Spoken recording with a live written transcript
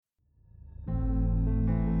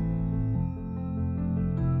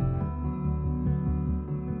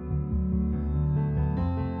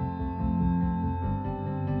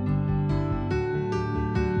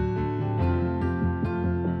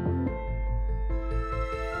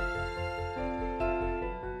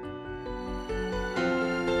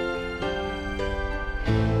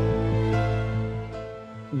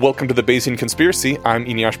Welcome to the Bayesian Conspiracy. I'm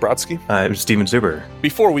Eneasz Brodsky. I'm Steven Zuber.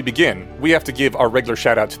 Before we begin, we have to give our regular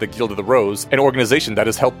shout out to the Guild of the Rose, an organization that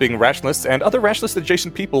is helping rationalists and other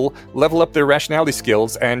rationalist-adjacent people level up their rationality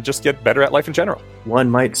skills and just get better at life in general. One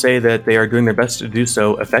might say that they are doing their best to do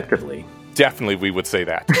so effectively. Definitely, we would say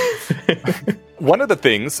that. One of the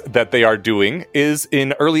things that they are doing is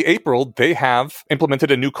in early April, they have implemented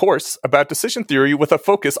a new course about decision theory with a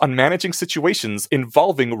focus on managing situations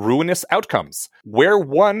involving ruinous outcomes, where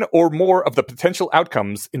one or more of the potential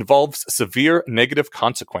outcomes involves severe negative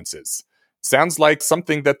consequences. Sounds like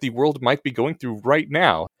something that the world might be going through right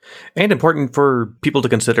now. And important for people to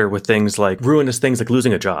consider with things like ruinous things like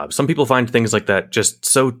losing a job. Some people find things like that just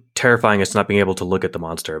so terrifying as not being able to look at the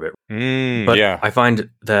monster of it. But yeah. I find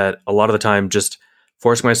that a lot of the time just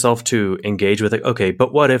forcing myself to engage with it, okay,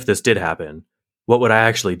 but what if this did happen? What would I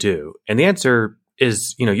actually do? And the answer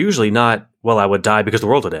is, usually not, well, I would die because the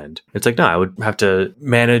world would end. It's like, no, I would have to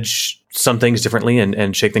manage some things differently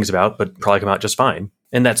and shake things about, but probably come out just fine.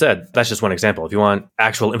 And that said, that's just one example. If you want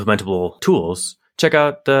actual implementable tools, check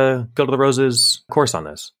out the Guild of the Rose's course on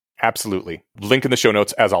this. Absolutely. Link in the show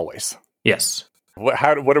notes, as always. Yes. What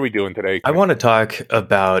are we doing today? I want to talk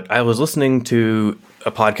about, I was listening to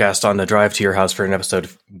a podcast on the drive to your house for an episode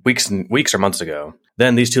weeks or months ago.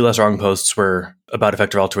 Then these two less wrong posts were about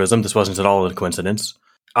effective altruism. This wasn't at all a coincidence.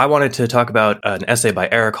 I wanted to talk about an essay by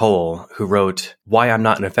Eric Hole, who wrote Why I'm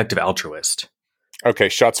Not an Effective Altruist. Okay,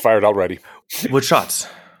 shots fired already. What shots?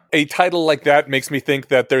 A title like that makes me think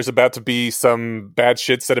that there's about to be some bad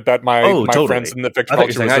shit said about my totally. friends in the effective I thought you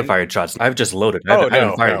were saying altruism. I fired shots. I've just loaded. I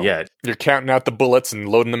haven't fired yet. You're counting out the bullets and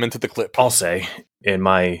loading them into the clip. I'll say, in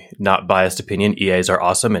my not biased opinion, EAs are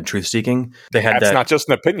awesome and truth-seeking. That's not just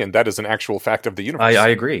an opinion. That is an actual fact of the universe. I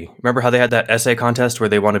agree. Remember how they had that essay contest where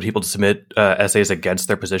they wanted people to submit essays against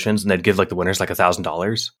their positions, and they'd give the winners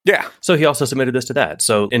 $1,000? Yeah. So he also submitted this to that.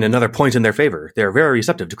 So in another point in their favor, they're very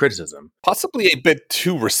receptive to criticism. Possibly a bit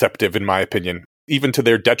too receptive, in my opinion. Even to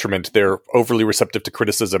their detriment, they're overly receptive to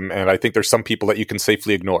criticism, and I think there's some people that you can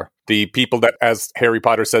safely ignore. The people that, as Harry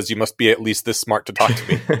Potter says, you must be at least this smart to talk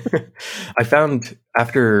to me. I found,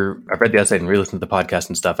 after I read the essay and re-listened to the podcast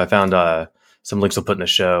and stuff, I found some links we'll put in the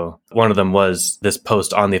show. One of them was this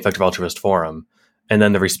post on the Effective Altruist forum, and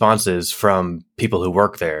then the responses from people who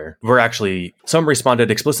work there were actually, some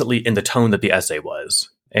responded explicitly in the tone that the essay was,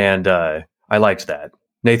 and I liked that.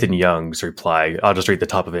 Nathan Young's reply, I'll just read the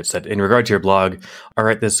top of it, said, in regard to your blog, I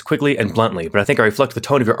write this quickly and bluntly, but I think I reflect the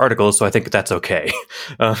tone of your articles, so I think that's okay.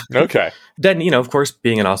 Okay. Then, of course,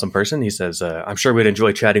 being an awesome person, he says, I'm sure we'd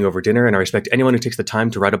enjoy chatting over dinner, and I respect anyone who takes the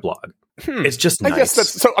time to write a blog. It's just nice. I guess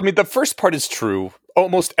that's, the first part is true.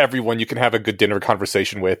 Almost everyone you can have a good dinner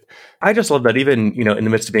conversation with. I just love that even, in the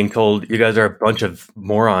midst of being told, you guys are a bunch of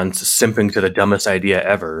morons simping to the dumbest idea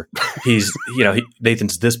ever. He's,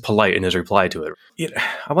 Nathan's this polite in his reply to it.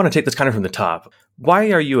 I want to take this kind of from the top.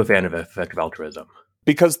 Why are you a fan of effective altruism?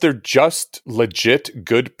 Because they're just legit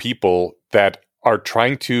good people that are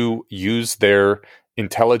trying to use their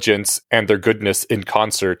intelligence and their goodness in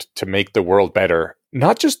concert to make the world better.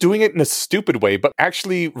 Not just doing it in a stupid way, but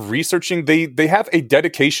actually researching. They have a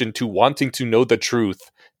dedication to wanting to know the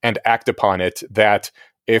truth and act upon it, that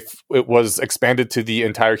if it was expanded to the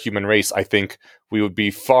entire human race, I think we would be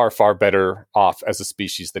far, far better off as a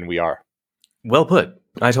species than we are. Well put.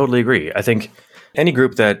 I totally agree. I think any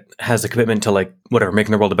group that has a commitment to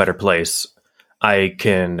making the world a better place, I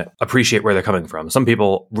can appreciate where they're coming from. Some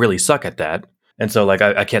people really suck at that. And so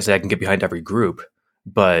I can't say I can get behind every group,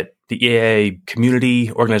 but the EAA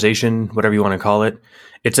community, organization, whatever you want to call it,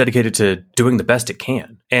 it's dedicated to doing the best it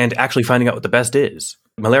can and actually finding out what the best is.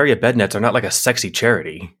 Malaria bed nets are not like a sexy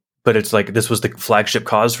charity, but it's this was the flagship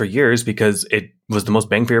cause for years because it was the most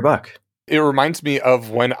bang for your buck. It reminds me of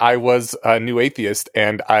when I was a new atheist,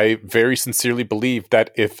 and I very sincerely believe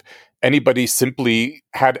that if anybody simply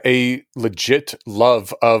had a legit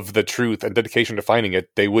love of the truth and dedication to finding it,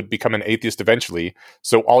 they would become an atheist eventually.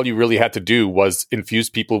 So all you really had to do was infuse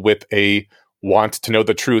people with a want to know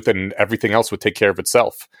the truth, and everything else would take care of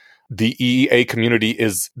itself. The EEA community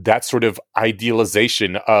is that sort of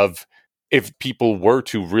idealization of, if people were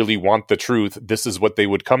to really want the truth, this is what they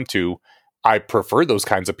would come to. I prefer those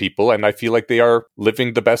kinds of people, and I feel like they are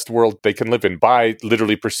living the best world they can live in by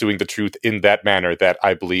literally pursuing the truth in that manner that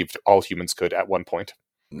I believed all humans could at one point.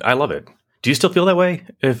 I love it. Do you still feel that way?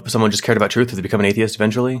 If someone just cared about truth, would they become an atheist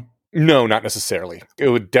eventually? No, not necessarily. It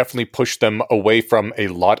would definitely push them away from a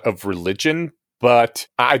lot of religion, but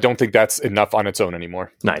I don't think that's enough on its own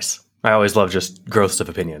anymore. Nice. I always love just growths of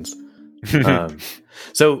opinions.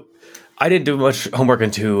 So I didn't do much homework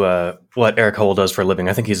into what Eric Hole does for a living.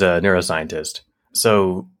 I think he's a neuroscientist.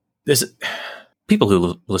 So People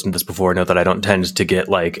who listen to this before know that I don't tend to get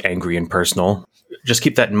like angry and personal. Just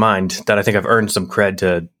keep that in mind, that I think I've earned some cred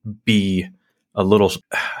to be a little,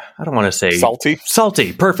 I don't want to say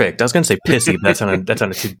salty. Perfect. I was going to say pissy, but that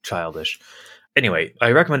sounded too childish. Anyway,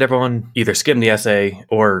 I recommend everyone either skim the essay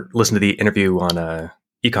or listen to the interview on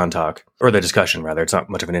Econ Talk, or the discussion rather. It's not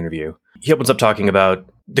much of an interview. He opens up talking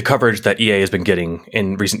about the coverage that EA has been getting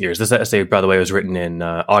in recent years. This essay, by the way, was written in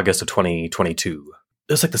August of 2022.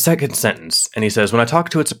 It's like the second sentence, and he says, when I talk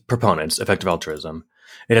to its proponents, effective altruism,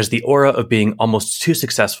 it has the aura of being almost too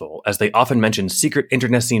successful, as they often mention secret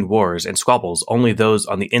internecine wars and squabbles only those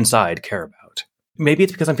on the inside care about. Maybe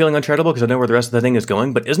it's because I'm feeling uncharitable because I know where the rest of the thing is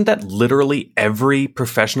going, but isn't that literally every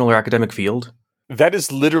professional or academic field? That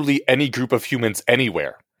is literally any group of humans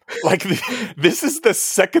anywhere. Like, this is the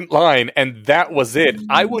second line, and that was it.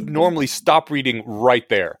 I would normally stop reading right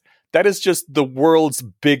there. That is just the world's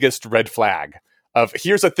biggest red flag. Of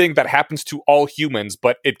here's a thing that happens to all humans,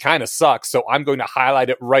 but it kind of sucks, so I'm going to highlight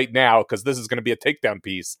it right now because this is going to be a takedown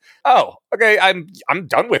piece. Oh, okay, I'm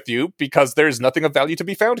done with you because there's nothing of value to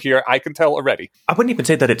be found here. I can tell already. I wouldn't even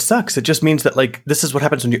say that it sucks. It just means that, like, this is what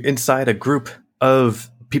happens when you're inside a group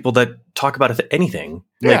of people that talk about anything.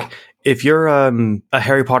 Yeah. Like, if you're a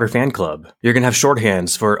Harry Potter fan club, you're going to have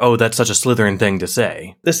shorthands for, oh, that's such a Slytherin thing to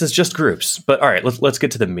say. This is just groups. But all right, let's get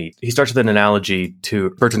to the meat. He starts with an analogy to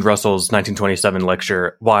Bertrand Russell's 1927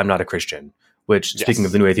 lecture, Why I'm Not a Christian, which, speaking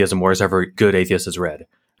of the New Atheism Wars, every good atheist has read.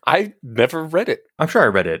 I never read it. I'm sure I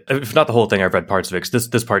read it. If not the whole thing, I've read parts of it, because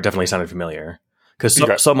this part definitely sounded familiar.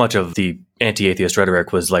 Because so much of the anti-atheist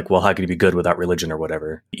rhetoric was like, well, how can you be good without religion or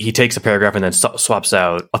whatever? He takes a paragraph and then swaps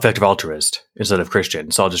out effective altruist instead of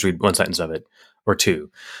Christian. So I'll just read one sentence of it, or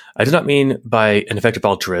two. I do not mean by an effective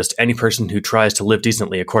altruist any person who tries to live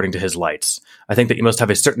decently according to his lights. I think that you must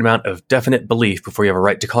have a certain amount of definite belief before you have a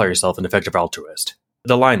right to call yourself an effective altruist.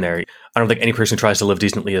 The line there, I don't think any person who tries to live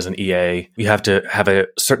decently is an EA. You have to have a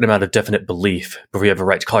certain amount of definite belief before you have a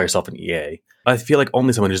right to call yourself an EA. I feel like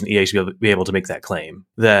only someone who's an EA should be able to make that claim,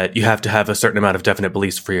 that you have to have a certain amount of definite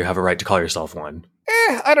beliefs before you have a right to call yourself one.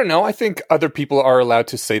 I don't know. I think other people are allowed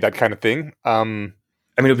to say that kind of thing. I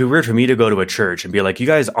mean, it would be weird for me to go to a church and be like, you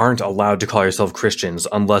guys aren't allowed to call yourself Christians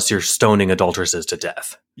unless you're stoning adulteresses to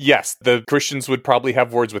death. Yes, the Christians would probably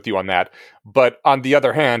have words with you on that. But on the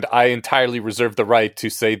other hand, I entirely reserve the right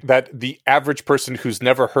to say that the average person who's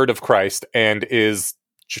never heard of Christ and is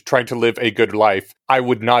trying to live a good life, I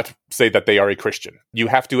would not say that they are a Christian. You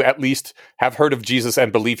have to at least have heard of Jesus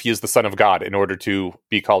and believe he is the Son of God in order to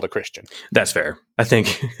be called a Christian. That's fair. I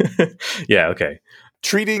think, yeah, okay.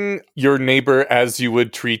 Treating your neighbor as you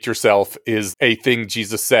would treat yourself is a thing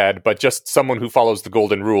Jesus said, but just someone who follows the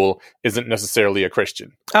golden rule isn't necessarily a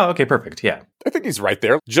Christian. Oh, okay, perfect, yeah. I think he's right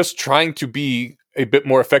there. Just trying to be a bit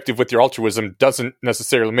more effective with your altruism doesn't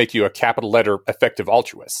necessarily make you a capital letter effective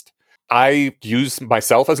altruist. I use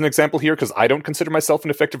myself as an example here because I don't consider myself an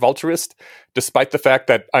effective altruist, despite the fact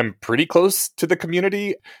that I'm pretty close to the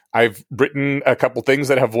community. I've written a couple things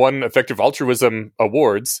that have won effective altruism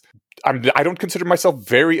awards. I don't consider myself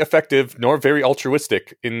very effective nor very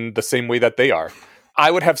altruistic in the same way that they are.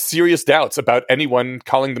 I would have serious doubts about anyone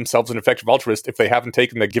calling themselves an effective altruist if they haven't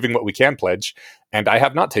taken the Giving What We Can pledge, and I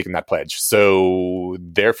have not taken that pledge. So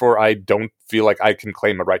therefore, I don't feel like I can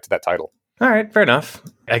claim a right to that title. All right, fair enough.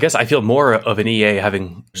 I guess I feel more of an EA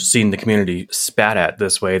having seen the community spat at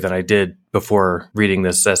this way than I did before reading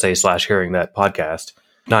this essay / hearing that podcast.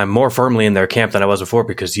 Now, I'm more firmly in their camp than I was before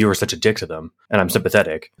because you were such a dick to them, and I'm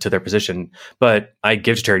sympathetic to their position. But I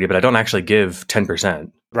give to charity, but I don't actually give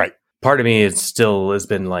 10%. Right. Part of me still has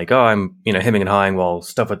been like, oh, I'm hemming and hawing while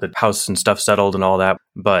stuff with the house and stuff settled and all that.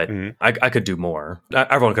 But I could do more.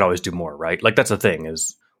 Everyone could always do more, right? Like, that's the thing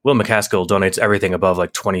is, Will McCaskill donates everything above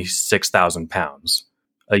like £26,000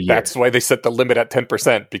 a year. That's why they set the limit at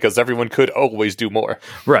 10%, because everyone could always do more.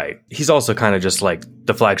 Right. He's also kind of just like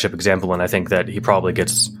the flagship example, and I think that he probably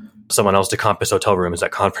gets someone else to comp his hotel rooms at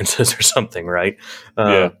conferences or something, right?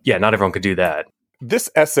 Yeah, not everyone could do that. This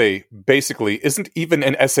essay basically isn't even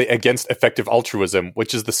an essay against effective altruism,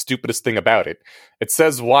 which is the stupidest thing about it. It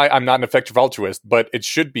says why I'm not an effective altruist, but it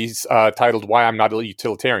should be titled Why I'm Not a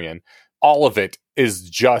Utilitarian. All of it is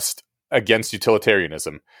just against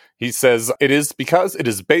utilitarianism. He says, it is because it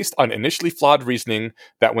is based on initially flawed reasoning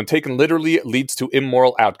that when taken literally leads to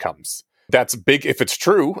immoral outcomes. That's big if it's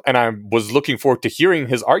true, and I was looking forward to hearing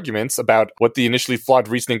his arguments about what the initially flawed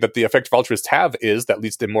reasoning that the effective altruists have is that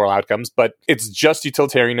leads to immoral outcomes, but it's just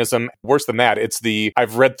utilitarianism. Worse than that, it's the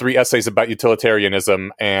I've read 3 essays about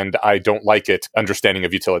utilitarianism and I don't like it understanding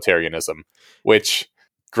of utilitarianism, which...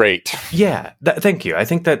 Great. Yeah, thank you. I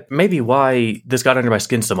think that maybe why this got under my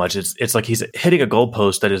skin so much is it's like he's hitting a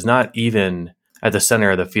goalpost that is not even at the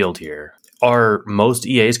center of the field here. Are most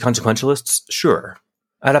EAs consequentialists? Sure.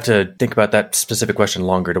 I'd have to think about that specific question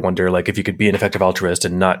longer to wonder, like, if you could be an effective altruist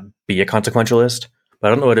and not be a consequentialist. But I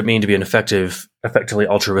don't know what it means to be an effectively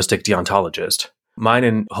altruistic deontologist. Mine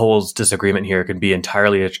and Hull's disagreement here can be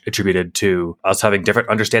entirely attributed to us having different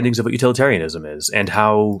understandings of what utilitarianism is and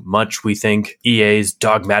how much we think EAs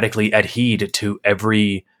dogmatically adhere to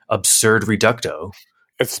every absurd reducto.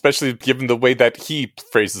 Especially given the way that he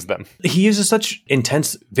phrases them. He uses such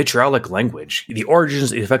intense vitriolic language. The origins of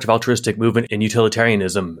the effective altruistic movement in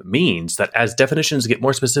utilitarianism means that as definitions get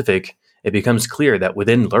more specific, it becomes clear that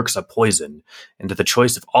within lurks a poison, and that the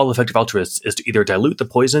choice of all effective altruists is to either dilute the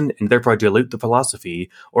poison and therefore dilute the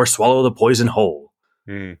philosophy, or swallow the poison whole.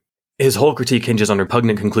 His whole critique hinges on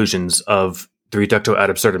repugnant conclusions of the reducto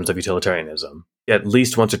ad absurdums of utilitarianism. At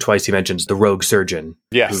least once or twice he mentions the rogue surgeon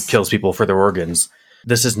who kills people for their organs.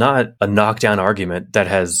 This is not a knockdown argument that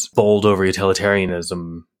has bowled over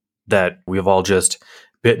utilitarianism that we've all just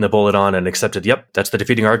bitten the bullet on and accepted, yep, that's the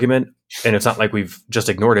defeating argument. And it's not like we've just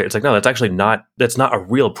ignored it. It's like, no, that's not a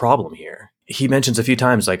real problem here. He mentions a few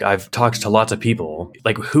times, like, I've talked to lots of people.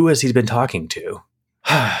 Like, who has he been talking to?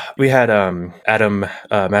 We had Adam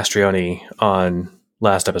Mastrioni on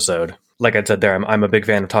last episode. Like I said there, I'm a big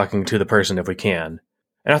fan of talking to the person if we can.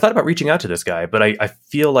 And I thought about reaching out to this guy, but I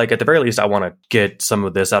feel like at the very least I want to get some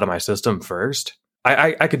of this out of my system first.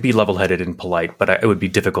 I could be level-headed and polite, but it would be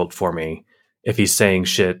difficult for me if he's saying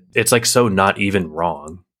shit. It's like so not even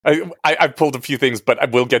wrong. I've pulled a few things,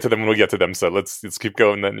 but we'll get to them when we get to them, so let's keep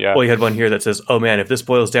going then, yeah. Well, you had one here that says, oh man, if this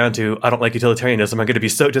boils down to I don't like utilitarianism, I'm going to be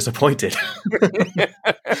so disappointed.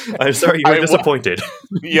 I'm sorry you were disappointed.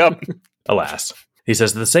 Yep. Alas. He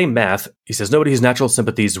says, the same math, he says, nobody whose natural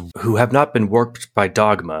sympathies who have not been warped by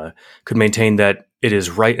dogma could maintain that it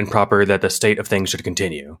is right and proper that the state of things should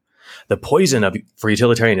continue. The poison for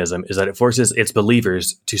utilitarianism is that it forces its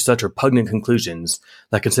believers to such repugnant conclusions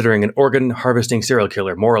that considering an organ-harvesting serial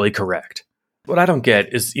killer morally correct. What I don't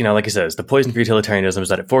get is, like he says, the poison for utilitarianism is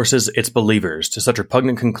that it forces its believers to such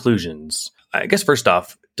repugnant conclusions. I guess first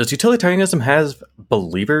off, does utilitarianism have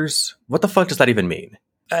believers? What the fuck does that even mean?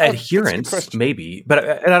 Adherence, maybe, but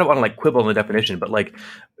and I don't want to quibble on the definition, but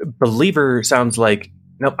believer sounds like,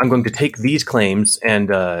 nope, I'm going to take these claims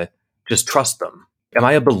and just trust them. Am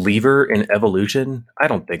I a believer in evolution? I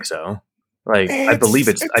don't think so. I believe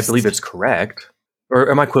it's correct. Or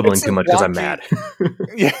am I quibbling too much because I'm mad?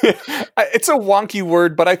 Yeah, it's a wonky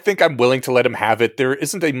word, but I think I'm willing to let him have it. There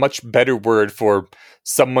isn't a much better word for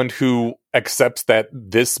someone who accepts that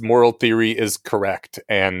this moral theory is correct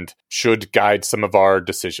and should guide some of our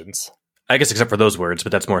decisions. I guess except for those words,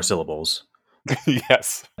 but that's more syllables.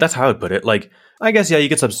 Yes. That's how I would put it. I guess, yeah, you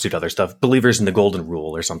could substitute other stuff. Believers in the golden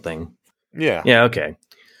rule or something. Yeah. Yeah, okay.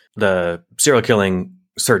 The serial killing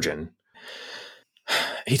surgeon.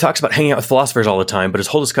 He talks about hanging out with philosophers all the time, but his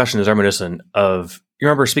whole discussion is reminiscent of, you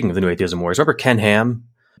remember, speaking of the New Atheism Wars, remember Ken Ham,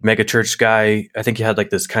 mega church guy? I think he had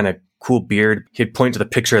this kind of cool beard. He'd point to the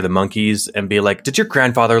picture of the monkeys and be like, did your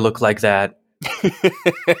grandfather look like that?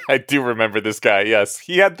 I do remember this guy, yes.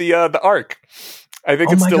 He had the Ark. I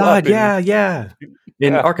think it's still up. Yeah.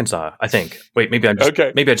 In Arkansas, I think. Wait, maybe I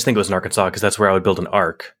just think it was in Arkansas because that's where I would build an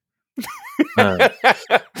Ark.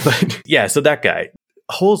 But yeah, so that guy.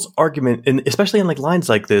 Hull's argument, and especially in lines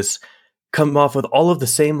like this, come off with all of the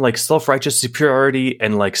same self-righteous superiority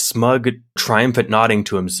and smug triumphant nodding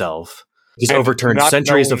to himself. He's overturned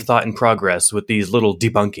centuries of thought and progress with these little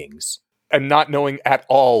debunkings. And not knowing at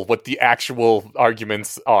all what the actual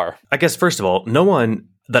arguments are. I guess, first of all, no one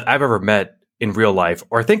that I've ever met in real life,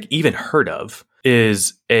 or I think even heard of,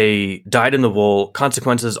 is a dyed-in-the-wool,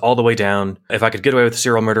 consequences all the way down. If I could get away with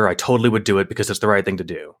serial murder, I totally would do it because it's the right thing to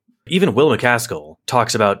do. Even Will MacAskill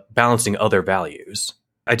talks about balancing other values.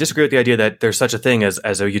 I disagree with the idea that there's such a thing as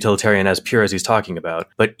a utilitarian as pure as he's talking about.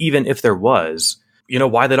 But even if there was, you know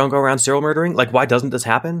why they don't go around serial murdering? Why doesn't this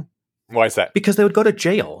happen? Why is that? Because they would go to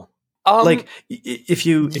jail. If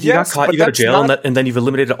you got caught, you go to jail, and then you've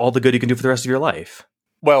eliminated all the good you can do for the rest of your life.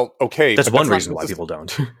 Well, okay. That's one reason why people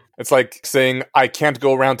don't. It's like saying, I can't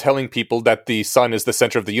go around telling people that the sun is the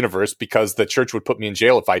center of the universe because the church would put me in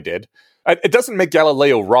jail if I did. It doesn't make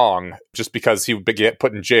Galileo wrong just because he would get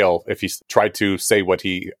put in jail if he tried to say what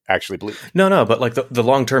he actually believed. No, but the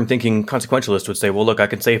long-term thinking consequentialist would say, well, look, I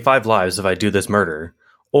can save 5 lives if I do this murder,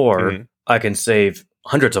 or I can save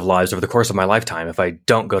hundreds of lives over the course of my lifetime if I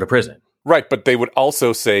don't go to prison. Right, but they would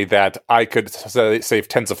also say that I could save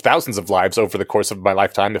tens of thousands of lives over the course of my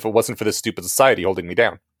lifetime if it wasn't for this stupid society holding me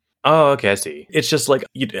down. Oh, okay, I see. It's just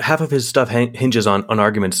half of his stuff hinges on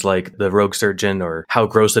arguments like the rogue surgeon or how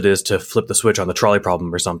gross it is to flip the switch on the trolley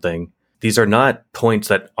problem or something. These are not points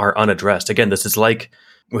that are unaddressed. Again, this is like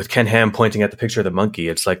with Ken Ham pointing at the picture of the monkey.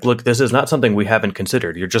 It's like, look, this is not something we haven't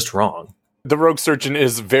considered. You're just wrong. The rogue surgeon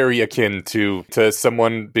is very akin to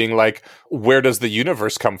someone being like, where does the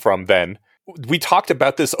universe come from then? We talked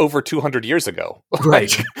about this over 200 years ago.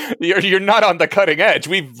 Right. You're not on the cutting edge.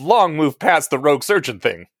 We've long moved past the rogue surgeon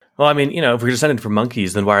thing. Well, I mean, if we're descended from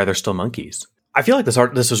monkeys, then why are there still monkeys? I feel like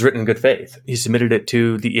this was written in good faith. He submitted it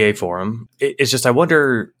to the EA forum. It's just, I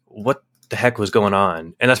wonder what the heck was going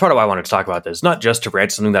on. And that's part of why I wanted to talk about this. Not just to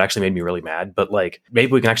rant something that actually made me really mad, but like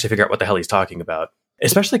maybe we can actually figure out what the hell he's talking about.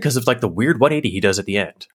 Especially because of like the weird 180 he does at the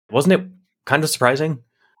end. Wasn't it kind of surprising?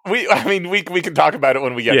 We can talk about it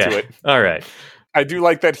when we get to it. All right. I do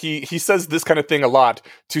like that he says this kind of thing a lot.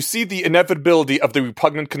 To see the inevitability of the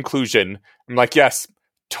repugnant conclusion, I'm like, yes,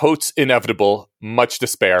 totes inevitable, much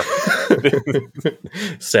despair.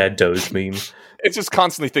 Sad Doge meme. It's just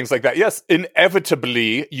constantly things like that. Yes,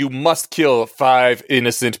 inevitably, you must kill 5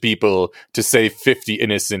 innocent people to save 50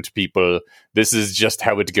 innocent people. This is just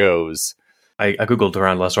how it goes. I Googled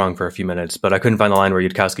around less wrong for a few minutes, but I couldn't find the line where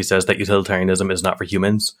Yudkowsky says that utilitarianism is not for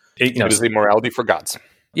humans. It is a morality for gods.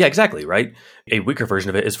 Yeah, exactly, right? A weaker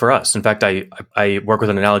version of it is for us. In fact, I work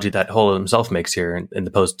with an analogy that Hole himself makes here in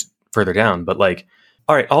the post further down, but like,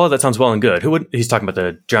 all right, all of that sounds well and good. He's talking about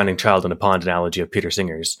the drowning child in a pond analogy of Peter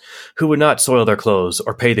Singer's. Who would not soil their clothes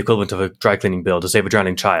or pay the equivalent of a dry cleaning bill to save a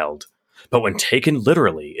drowning child? But when taken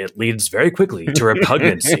literally, it leads very quickly to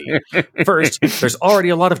repugnancy. First, there's already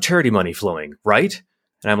a lot of charity money flowing, right?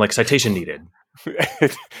 And I'm like, citation needed.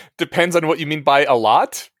 It depends on what you mean by a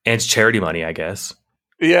lot. And it's charity money, I guess.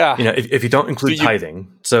 Yeah. If you don't include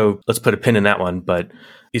tithing, so let's put a pin in that one. But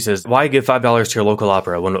he says, why give $5 to your local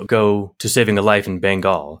opera when it will go to saving a life in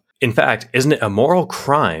Bengal? In fact, isn't it a moral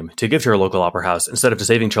crime to give to your local opera house instead of to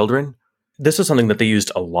saving children? This was something that they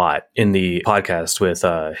used a lot in the podcast with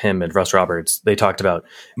him and Russ Roberts. They talked about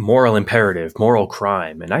moral imperative, moral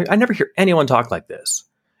crime. And I never hear anyone talk like this.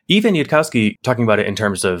 Even Yudkowsky talking about it in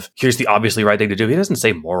terms of, here's the obviously right thing to do. He doesn't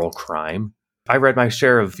say moral crime. I read my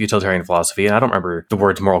share of utilitarian philosophy, and I don't remember the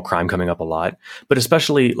words moral crime coming up a lot. But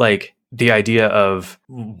especially like the idea of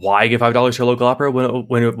why give $5 to your local opera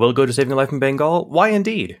when it will go to saving a life in Bengal? Why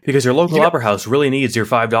indeed? Because your local opera house really needs your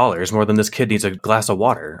 $5 more than this kid needs a glass of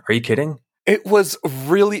water. Are you kidding? It was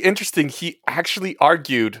really interesting. He actually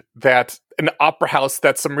argued that an opera house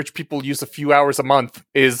that some rich people use a few hours a month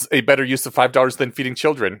is a better use of $5 than feeding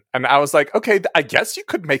children. And I was like, okay, I guess you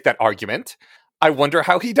could make that argument. I wonder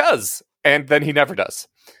how he does. And then he never does.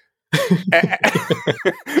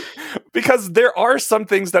 Because there are some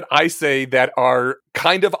things that I say that are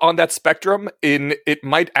kind of on that spectrum in it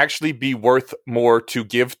might actually be worth more to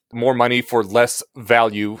give more money for less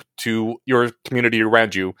value to your community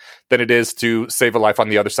around you than it is to save a life on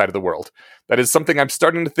the other side of the world. That is something I'm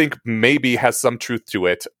starting to think maybe has some truth to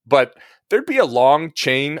it, but there'd be a long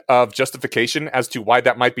chain of justification as to why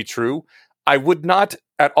that might be true. I would not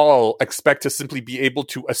at all expect to simply be able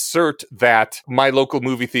to assert that my local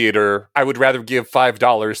movie theater, I would rather give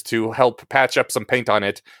 $5 to help patch up some paint on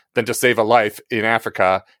it than to save a life in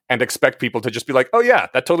Africa and expect people to just be like, oh yeah,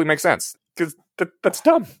 that totally makes sense. Because that's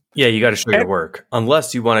dumb. Yeah, you got to show your work.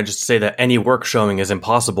 Unless you want to just say that any work showing is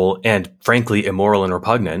impossible and frankly immoral and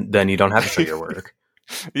repugnant, then you don't have to show your work.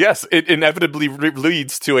 Yes, it inevitably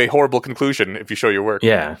leads to a horrible conclusion if you show your work.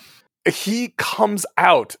 Yeah. He comes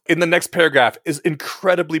out in the next paragraph is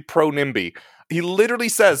incredibly pro-NIMBY. He literally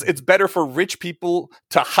says it's better for rich people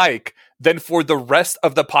to hike than for the rest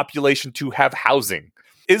of the population to have housing.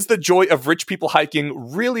 Is the joy of rich people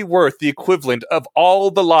hiking really worth the equivalent of all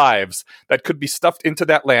the lives that could be stuffed into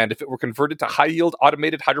that land if it were converted to high-yield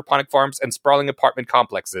automated hydroponic farms and sprawling apartment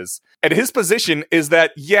complexes? And his position is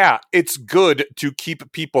that, yeah, it's good to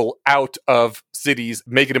keep people out of cities,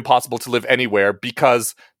 make it impossible to live anywhere,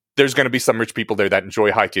 because there's going to be some rich people there that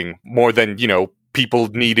enjoy hiking more than, people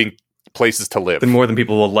needing places to live. And more than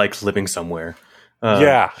people will like living somewhere.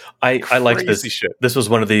 Yeah. I like this. Shit. This was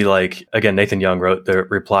one of the, again, Nathan Young wrote the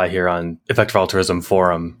reply here on Effective Altruism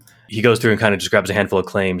Forum. He goes through and kind of just grabs a handful of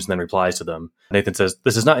claims and then replies to them. Nathan says,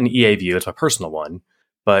 this is not an EA view, it's my personal one.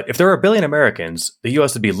 But if there are a billion Americans, the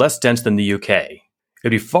US would be less dense than the UK. It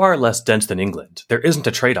would be far less dense than England. There isn't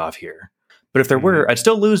a trade-off here. But if there were, I'd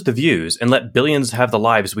still lose the views and let billions have the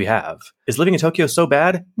lives we have. Is living in Tokyo so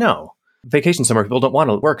bad? No. Vacation somewhere people don't want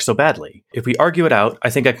to work so badly. If we argue it out, I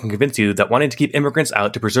think I can convince you that wanting to keep immigrants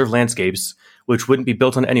out to preserve landscapes, which wouldn't be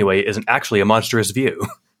built on anyway, isn't actually a monstrous view.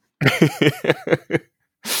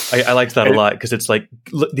 I liked that a lot, because it's like,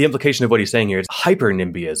 the implication of what he's saying here is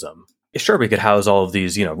hyper-NIMBYism. Sure, we could house all of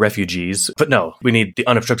these, refugees, but no, we need the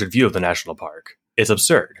unobstructed view of the national park. It's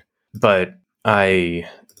absurd. But I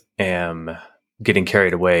am getting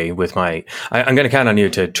carried away with my... I'm going to count on you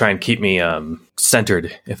to try and keep me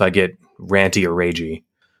centered if I get ranty or ragey.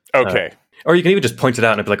 Okay. Or you can even just point it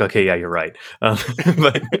out and be like, okay, yeah, you're right.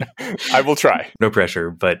 But I will try. No pressure.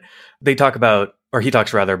 But they talk about, or he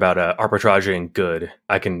talks rather about arbitraging good.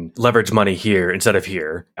 I can leverage money here instead of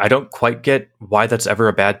here. I don't quite get why that's ever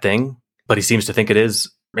a bad thing, but he seems to think it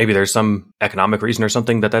is. Maybe there's some economic reason or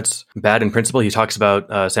something that's bad in principle. He talks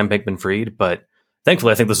about Sam Bankman-Fried, but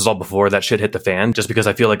thankfully I think this is all before that shit hit the fan, just because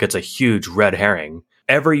I feel like it's a huge red herring.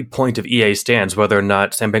 Every point of EA stands whether or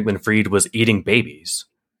not Sam Bankman-Fried was eating babies.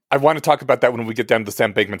 I want to talk about that when we get down to the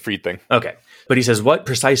Sam Bankman-Fried thing. Okay. But he says, what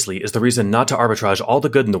precisely is the reason not to arbitrage all the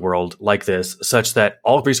good in the world like this, such that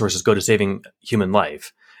all resources go to saving human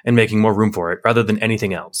life and making more room for it rather than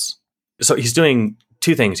anything else? So he's doing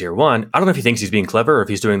two things here. One, I don't know if he thinks he's being clever or if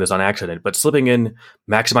he's doing this on accident, but slipping in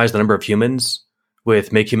maximize the number of humans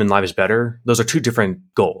with make human lives better, those are two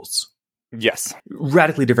different goals. Yes.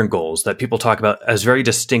 Radically different goals that people talk about as very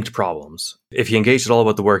distinct problems. If he engaged at all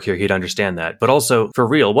about the work here, he'd understand that. But also, for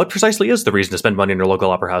real, what precisely is the reason to spend money in your local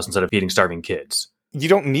opera house instead of feeding starving kids? You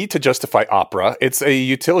don't need to justify opera. It's a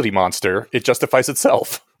utility monster. It justifies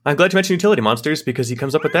itself. I'm glad you mentioned utility monsters because he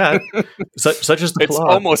comes up with that. Such as the It's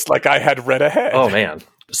flaw. almost like I had read ahead. Oh, man.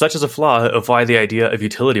 Such as a flaw of why the idea of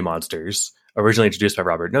utility monsters, originally introduced by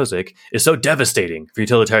Robert Nozick, is so devastating for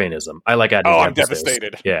utilitarianism. I like adding I'm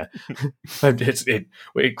devastated. Yeah.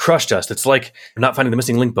 It crushed us. It's like not finding the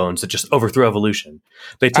missing link bones that just overthrew evolution.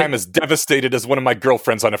 I'm as devastated as one of my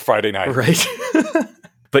girlfriends on a Friday night. Right.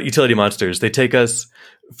 But utility monsters, they take us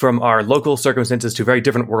from our local circumstances to a very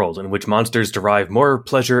different world in which monsters derive more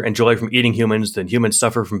pleasure and joy from eating humans than humans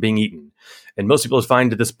suffer from being eaten. And most people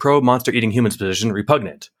find this pro-monster eating humans position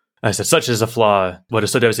repugnant. I said, such is a flaw, what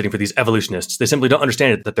is so devastating for these evolutionists. They simply don't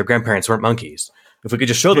understand it that their grandparents weren't monkeys. If we could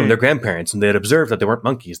just show them their grandparents and they'd observe that they weren't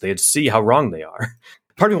monkeys, they'd see how wrong they are.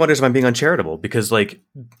 Part of me wonders if I'm being uncharitable because,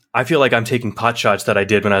 I feel like I'm taking pot shots that I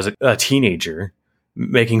did when I was a teenager,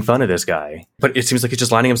 making fun of this guy. But it seems like he's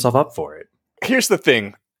just lining himself up for it. Here's the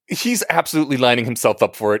thing. He's absolutely lining himself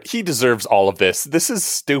up for it. He deserves all of this. This is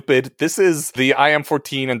stupid. This is the I am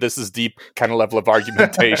 14 and this is deep kind of level of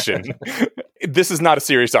argumentation. This is not a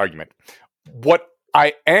serious argument. What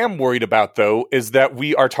I am worried about, though, is that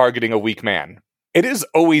we are targeting a weak man. It is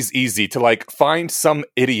always easy to find some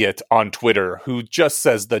idiot on Twitter who just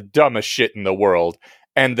says the dumbest shit in the world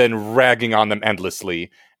and then ragging on them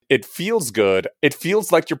endlessly. It feels good. It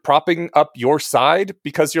feels like you're propping up your side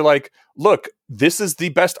because you're like, look, this is the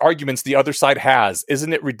best arguments the other side has.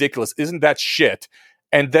 Isn't it ridiculous? Isn't that shit?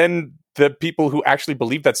 And then the people who actually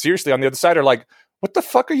believe that seriously on the other side are like, what the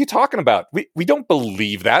fuck are you talking about? We don't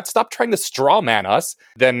believe that. Stop trying to straw man us.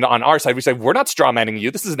 Then on our side, we say, we're not straw manning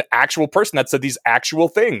you. This is an actual person that said these actual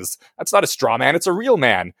things. That's not a straw man. It's a real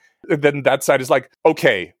man. And then that side is like,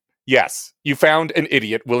 okay, yes, you found an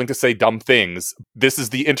idiot willing to say dumb things. This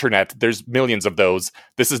is the internet. There's millions of those.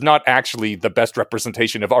 This is not actually the best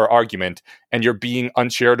representation of our argument. And you're being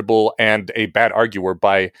uncharitable and a bad arguer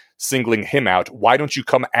by singling him out. Why don't you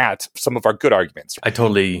come at some of our good arguments? I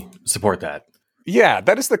totally support that. Yeah,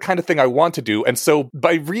 that is the kind of thing I want to do. And so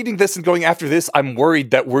by reading this and going after this, I'm worried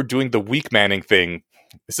that we're doing the weak manning thing.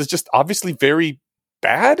 This is just obviously very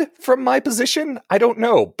bad from my position. I don't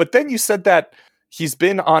know. But then you said that he's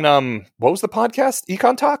been on, what was the podcast?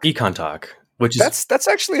 Econ Talk? Econ Talk. Which is that's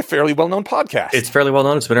actually a fairly well-known podcast. It's fairly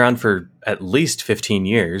well-known. It's been around for at least 15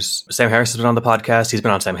 years. Sam Harris has been on the podcast. He's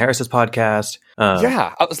been on Sam Harris's podcast.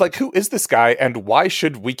 Yeah. I was like, who is this guy and why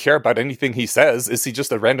should we care about anything he says? Is he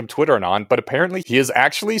just a random Twitter anon? But apparently he is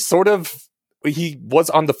actually he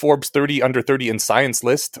was on the Forbes 30 under 30 in science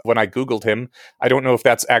list when I Googled him. I don't know if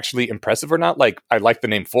that's actually impressive or not. I like the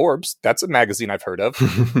name Forbes. That's a magazine I've heard of.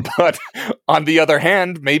 But on the other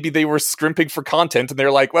hand, maybe they were scrimping for content and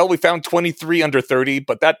they're like, well, we found 23 under 30,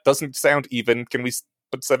 but that doesn't sound even. Can we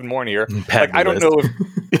put 7 more in here? I don't know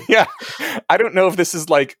if, I don't know if this is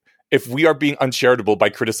if we are being uncharitable by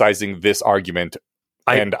criticizing this argument.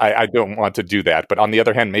 And I don't want to do that. But on the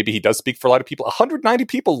other hand, maybe he does speak for a lot of people. 190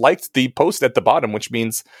 people liked the post at the bottom, which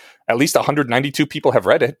means at least 192 people have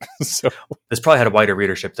read it. So this probably had a wider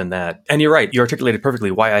readership than that. And you're right. You articulated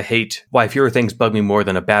perfectly why fewer things bug me more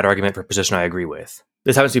than a bad argument for a position I agree with.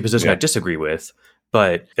 This happens to be a position I disagree with.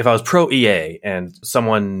 But if I was pro EA and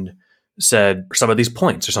someone said some of these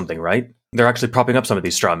points or something, right? They're actually propping up some of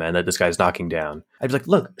these straw men that this guy's knocking down. I'd be like,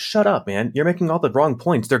 look, shut up, man. You're making all the wrong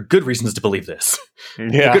points. There are good reasons to believe this. Yeah.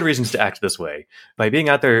 There are good reasons to act this way. By being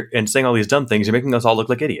out there and saying all these dumb things, you're making us all look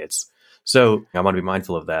like idiots. So I want to be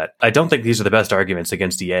mindful of that. I don't think these are the best arguments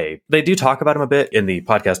against EA. They do talk about him a bit in the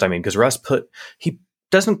podcast, because Russ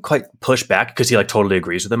doesn't quite push back because he like totally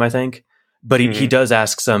agrees with him, I think. But he does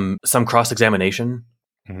ask some cross-examination.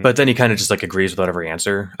 But then he kind of just like agrees without every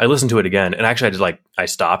answer. I listened to it again, and actually I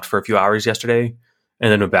stopped for a few hours yesterday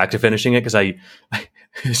and then went back to finishing it because I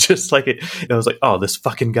it's just like I was like, oh, this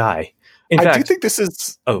fucking guy. In fact, I do think this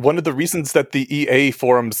is one of the reasons that the EA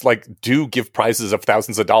forums like do give prizes of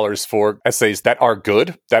thousands of dollars for essays that are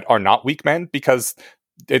good, that are not weak men, because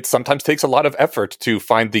it sometimes takes a lot of effort to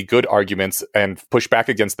find the good arguments and push back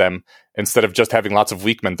against them instead of just having lots of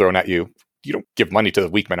weak men thrown at you. You don't give money to the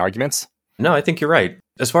weak men arguments. No, I think you're right.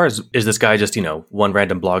 As far as, is this guy just, one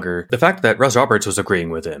random blogger? The fact that Russ Roberts was agreeing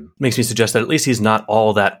with him makes me suggest that at least he's not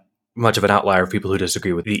all that much of an outlier of people who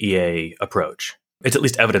disagree with the EA approach. It's at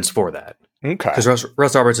least evidence for that. Okay. Because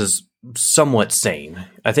Russ Roberts is somewhat sane.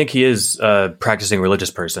 I think he is a practicing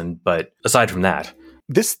religious person, but aside from that,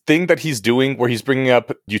 this thing that he's doing where he's bringing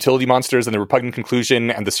up utility monsters and the repugnant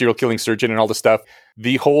conclusion and the serial killing surgeon and all this stuff,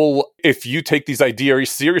 the whole, if you take these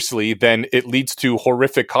ideas seriously, then it leads to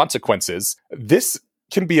horrific consequences. This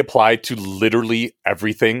can be applied to literally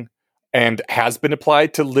everything and has been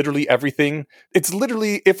applied to literally everything. It's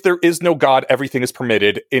literally, if there is no God, everything is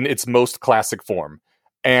permitted in its most classic form.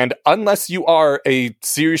 And unless you are a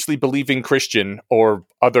seriously believing Christian or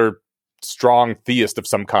other strong theist of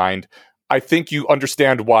some kind, I think you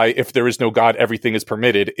understand why if there is no God, everything is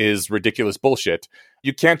permitted is ridiculous bullshit.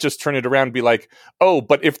 You can't just turn it around and be like, oh,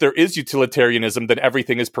 but if there is utilitarianism, then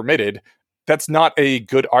everything is permitted. That's not a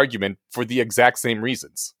good argument for the exact same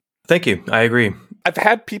reasons. Thank you. I agree. I've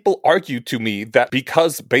had people argue to me that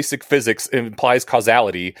because basic physics implies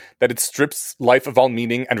causality, that it strips life of all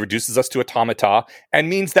meaning and reduces us to automata and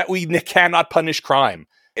means that we cannot punish crime.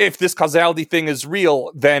 If this causality thing is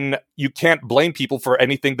real, then you can't blame people for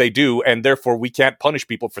anything they do, and therefore we can't punish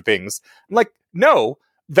people for things. I'm like, no,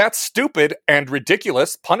 that's stupid and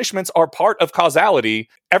ridiculous. Punishments are part of causality.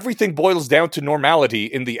 Everything boils down to normality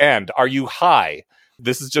in the end. Are you high?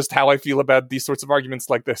 This is just how I feel about these sorts of arguments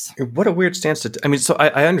like this. What a weird stance to... so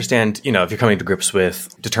I understand, if you're coming to grips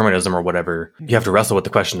with determinism or whatever, you have to wrestle with the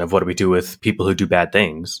question of what do we do with people who do bad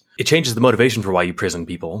things. It changes the motivation for why you prison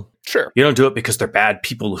people. Sure. You don't do it because they're bad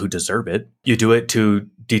people who deserve it. You do it to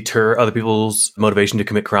deter other people's motivation to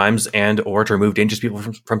commit crimes and or to remove dangerous people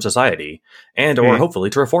from society and or hopefully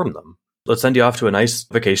to reform them. Let's send you off to a nice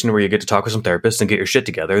vacation where you get to talk with some therapists and get your shit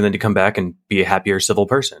together and then you come back and be a happier civil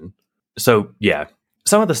person. So, yeah.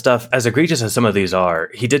 Some of the stuff, as egregious as some of these are,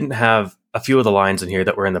 he didn't have a few of the lines in here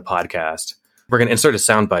that were in the podcast. We're going to insert a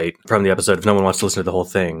soundbite from the episode if no one wants to listen to the whole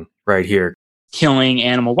thing right here. Killing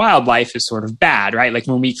animal wildlife is sort of bad, right? Like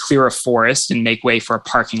when we clear a forest and make way for a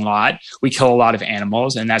parking lot, we kill a lot of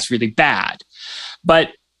animals, and that's really bad. But,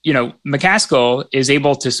 McCaskill is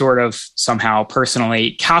able to sort of somehow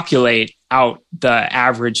personally calculate out the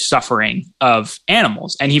average suffering of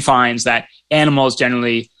animals. And he finds that animals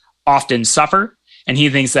generally often suffer. And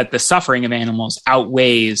he thinks that the suffering of animals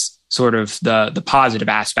outweighs sort of the positive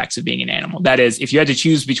aspects of being an animal. That is, if you had to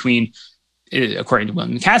choose between, according to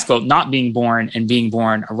William McCaskill, not being born and being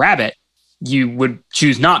born a rabbit, you would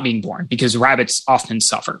choose not being born because rabbits often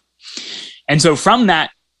suffer. And so from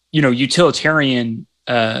that, utilitarian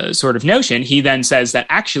sort of notion, he then says that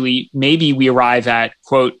actually maybe we arrive at,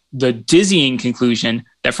 quote, the dizzying conclusion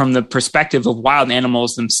that from the perspective of wild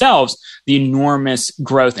animals themselves, the enormous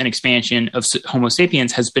growth and expansion of Homo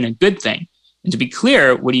sapiens has been a good thing. And to be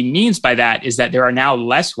clear, what he means by that is that there are now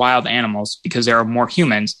less wild animals because there are more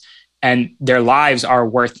humans, and their lives are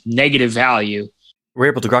worth negative value. We're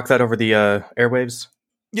able to grok that over the airwaves?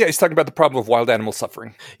 Yeah, he's talking about the problem of wild animal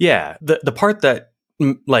suffering. Yeah, the part that,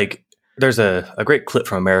 there's a great clip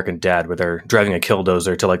from American Dad where they're driving a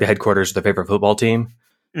killdozer to the headquarters of their favorite football team.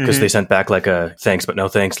 Because they sent back a thanks but no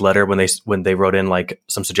thanks letter when they wrote in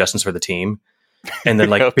some suggestions for the team, and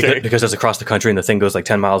then okay. because it's across the country and the thing goes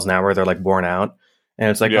 10 miles an hour, they're worn out, and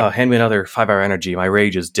it's oh, hand me another 5-hour energy, my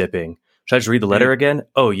rage is dipping. Should I just read the letter again?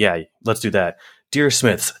 Oh yeah, let's do that. Dear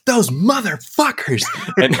Smiths, those motherfuckers.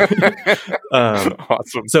 And,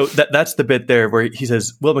 awesome. So that's the bit there where he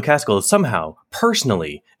says Will McCaskill is somehow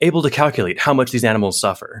personally able to calculate how much these animals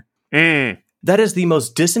suffer. That is the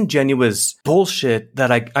most disingenuous bullshit that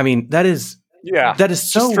that is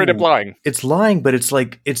so just straight up lying. It's lying, but it's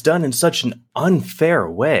it's done in such an unfair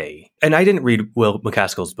way. And I didn't read Will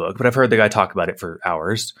McCaskill's book, but I've heard the guy talk about it for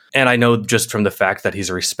hours. And I know just from the fact that he's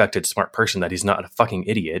a respected, smart person that he's not a fucking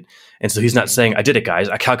idiot. And so he's not saying, I did it, guys.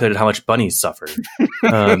 I calculated how much bunnies suffered.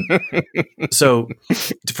 So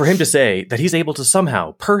for him to say that he's able to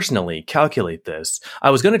somehow personally calculate this, I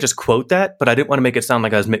was going to just quote that, but I didn't want to make it sound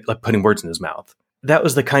like I was putting words in his mouth. That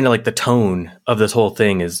was the kind of the tone of this whole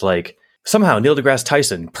thing is Somehow, Neil deGrasse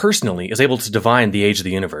Tyson personally is able to divine the age of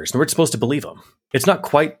the universe, and we're supposed to believe him. It's not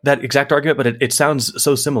quite that exact argument, but it sounds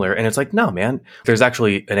so similar. And it's like, no, man, there's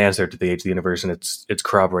actually an answer to the age of the universe, and it's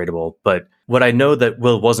corroboratable. But what I know that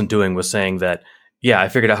Will wasn't doing was saying that, yeah, I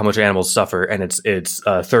figured out how much animals suffer, and it's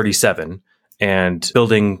 37. And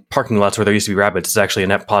building parking lots where there used to be rabbits is actually a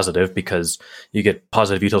net positive because you get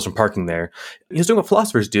positive utils from parking there. He was doing what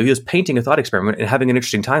philosophers do. He was painting a thought experiment and having an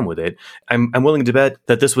interesting time with it. I'm willing to bet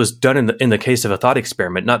that this was done in the case of a thought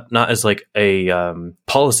experiment, not as like a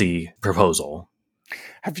policy proposal.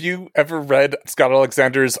 Have you ever read Scott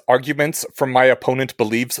Alexander's Arguments from My Opponent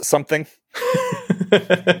Believes Something?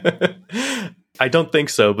 I don't think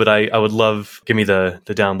so, but I would love, give me the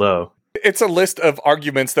down low. It's a list of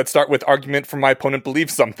arguments that start with argument from my opponent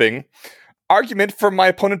believes something. Argument from my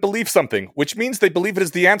opponent believes something, which means they believe it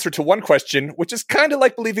is the answer to one question, which is kind of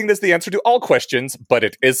like believing it is the answer to all questions, but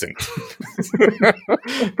it isn't.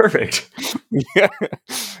 Perfect. Yeah.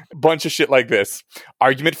 Bunch of shit like this.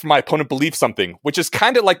 Argument from my opponent believes something, which is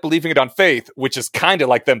kind of like believing it on faith, which is kind of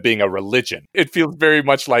like them being a religion. It feels very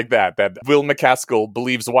much like that Will MacAskill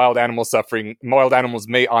believes wild animal suffering, wild animals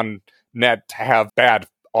may on net have bad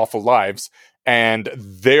awful lives, and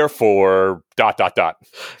therefore ...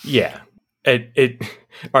 Yeah. It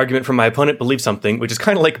argument from my opponent believes something, which is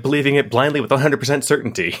kind of like believing it blindly with 100%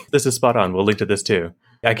 certainty. This is spot on. We'll link to this too.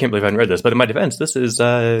 I can't believe I haven't read this, but in my defense, this is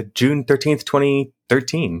June 13th,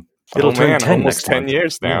 2013. It'll turn 10 almost next 10 month.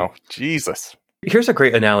 years now. Yeah. Jesus. Here's a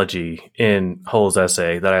great analogy in Hull's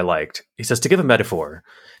essay that I liked. He says, to give a metaphor,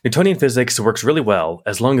 Newtonian physics works really well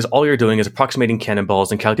as long as all you're doing is approximating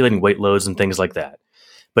cannonballs and calculating weight loads and things like that.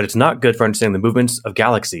 But it's not good for understanding the movements of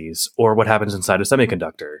galaxies or what happens inside a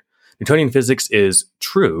semiconductor. Newtonian physics is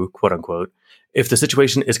true, quote unquote, if the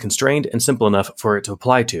situation is constrained and simple enough for it to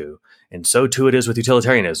apply to. And so too it is with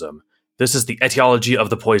utilitarianism. This is the etiology of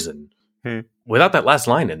the poison. Without that last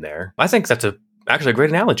line in there, I think that's actually a great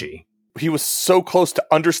analogy. He was so close to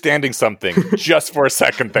understanding something just for a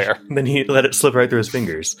second there. Then he let it slip right through his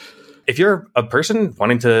fingers. If you're a person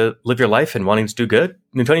wanting to live your life and wanting to do good,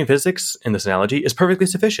 Newtonian physics, in this analogy, is perfectly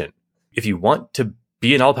sufficient. If you want to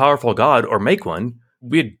be an all-powerful god or make one,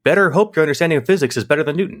 we'd better hope your understanding of physics is better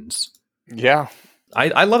than Newton's. Yeah.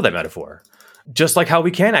 I love that metaphor. Just like how we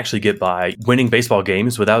can actually get by winning baseball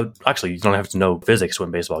games without... Actually, you don't have to know physics to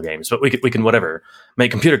win baseball games, but we can whatever, make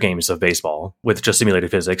computer games of baseball with just simulated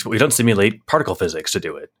physics, but we don't simulate particle physics to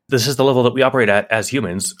do it. This is the level that we operate at as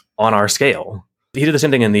humans on our scale. He did the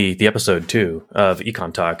same thing in the episode 2 of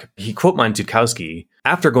Econ Talk. He quote mined Yudkowsky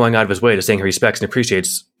after going out of his way to saying he respects and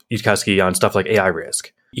appreciates Yudkowsky on stuff like AI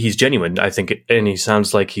risk. He's genuine, I think, and he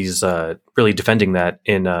sounds like he's really defending that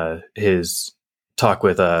in his talk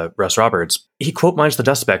with Russ Roberts. He quote mines the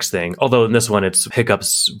dust specs thing, although in this one it's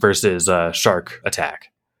hiccups versus shark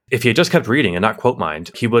attack. If he had just kept reading and not quote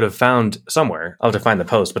mined, he would have found somewhere, I'll have to find the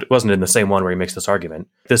post, but it wasn't in the same one where he makes this argument.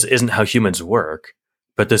 This isn't how humans work,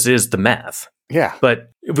 but this is the math. Yeah.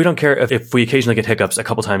 But we don't care if we occasionally get hiccups a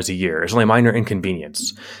couple times a year. It's only a minor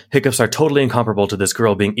inconvenience. Hiccups are totally incomparable to this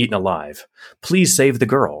girl being eaten alive. Please save the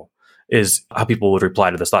girl, is how people would reply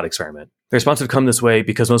to this thought experiment. The response would come this way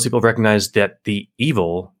because most people recognize that the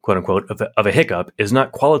evil, quote unquote, of a hiccup is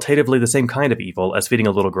not qualitatively the same kind of evil as feeding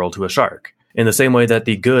a little girl to a shark. In the same way that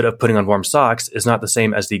the good of putting on warm socks is not the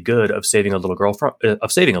same as the good of saving a little girl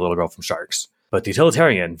from sharks. But the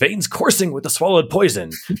utilitarian, veins coursing with the swallowed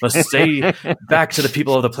poison, must say back to the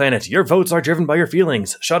people of the planet, your votes are driven by your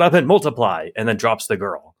feelings, shut up and multiply, and then drops the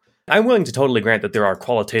girl. I'm willing to totally grant that there are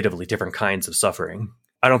qualitatively different kinds of suffering.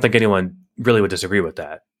 I don't think anyone really would disagree with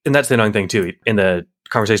that. And that's the annoying thing, too. In the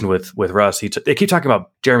conversation with Russ, they keep talking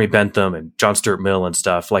about Jeremy Bentham and John Stuart Mill and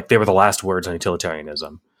stuff like they were the last words on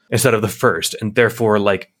utilitarianism instead of the first, and therefore,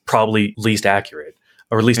 like, probably least accurate.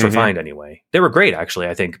 Or least refined anyway. They were great, actually,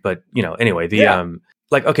 I think. But, anyway,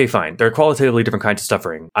 okay, fine. There are qualitatively different kinds of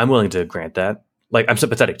suffering. I'm willing to grant that. Like, I'm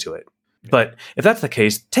sympathetic to it. But if that's the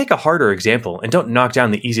case, take a harder example and don't knock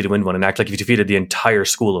down the easy to win one and act like you've defeated the entire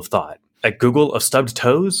school of thought. At Google of stubbed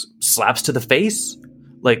toes, slaps to the face,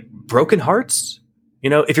 like broken hearts.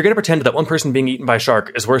 If you're going to pretend that one person being eaten by a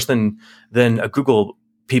shark is worse than a Google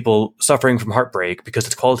people suffering from heartbreak because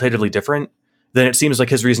it's qualitatively different, then it seems like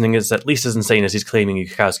his reasoning is at least as insane as he's claiming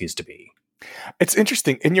Yudkowsky's to be. It's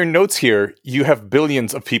interesting. In your notes here, you have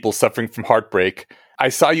billions of people suffering from heartbreak. I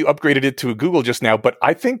saw you upgraded it to Google just now, but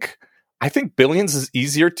I think billions is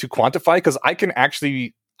easier to quantify because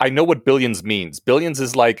I know what billions means. Billions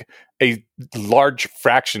is like a large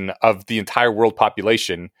fraction of the entire world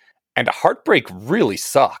population, and heartbreak really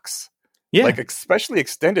sucks. Yeah. Like, especially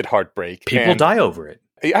extended heartbreak. People die over it.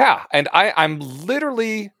 Yeah, and I'm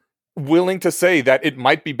literally willing to say that it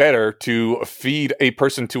might be better to feed a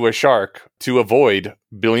person to a shark to avoid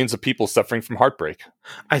billions of people suffering from heartbreak.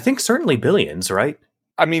 I think certainly billions, right?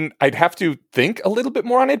 I mean, I'd have to think a little bit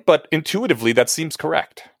more on it, but intuitively that seems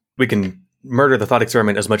correct. We can murder the thought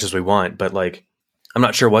experiment as much as we want, but like, I'm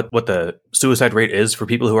not sure what the suicide rate is for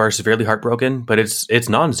people who are severely heartbroken, but it's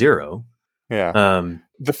non-zero. Yeah.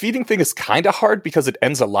 The feeding thing is kind of hard because it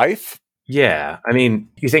ends a life. Yeah. I mean,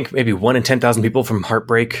 you think maybe 1 in 10,000 people from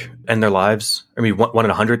heartbreak end their lives? I mean, 1 in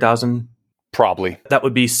 100,000? Probably. That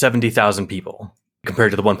would be 70,000 people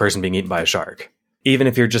compared to the one person being eaten by a shark. Even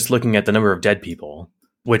if you're just looking at the number of dead people,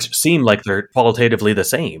 which seem like they're qualitatively the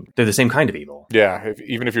same. They're the same kind of evil. Yeah,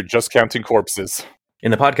 even if you're just counting corpses.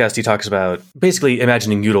 In the podcast, he talks about basically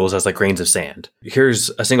imagining noodles as like grains of sand. Here's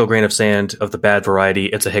a single grain of sand of the bad variety,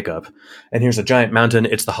 it's a hiccup. And here's a giant mountain,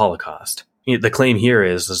 it's the Holocaust. The claim here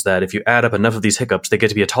is that if you add up enough of these hiccups, they get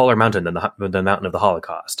to be a taller mountain than the mountain of the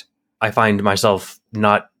Holocaust. I find myself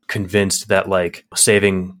not convinced that like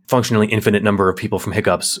saving functionally infinite number of people from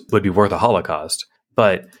hiccups would be worth a Holocaust.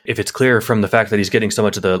 But if it's clear from the fact that he's getting so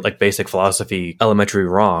much of the like basic philosophy elementary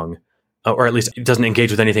wrong, or at least it doesn't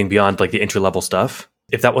engage with anything beyond like the entry level stuff,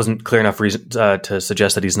 if that wasn't clear enough reason to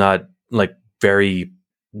suggest that he's not like very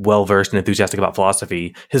well versed and enthusiastic about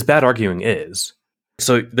philosophy, his bad arguing is.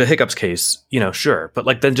 So the hiccups case, sure, but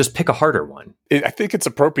like then just pick a harder one. I think it's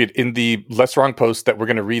appropriate in the Less Wrong post that we're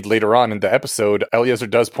going to read later on in the episode. Eliezer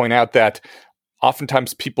does point out that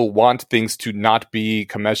oftentimes people want things to not be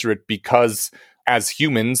commensurate because as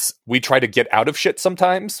humans, we try to get out of shit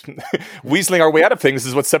sometimes. Weaseling our way out of things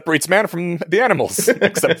is what separates man from the animals,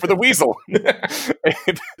 except for the weasel.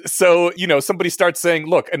 So, somebody starts saying,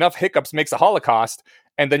 look, enough hiccups makes a Holocaust.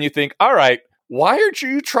 And then you think, all right, why aren't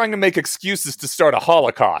you trying to make excuses to start a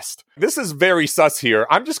Holocaust? This is very sus here.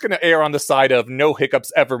 I'm just going to err on the side of no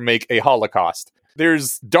hiccups ever make a Holocaust.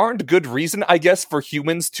 There's darned good reason, I guess, for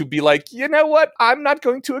humans to be like, you know what? I'm not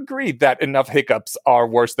going to agree that enough hiccups are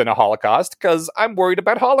worse than a Holocaust because I'm worried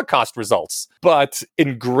about Holocaust results. But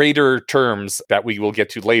in greater terms that we will get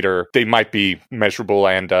to later, they might be measurable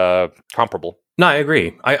and comparable. No, I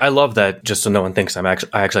agree. I love that. Just so no one thinks I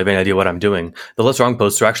actually have any idea what I'm doing. The Less Wrong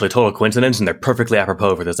posts are actually a total coincidence, and they're perfectly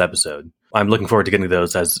apropos for this episode. I'm looking forward to getting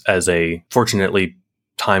those as a fortunately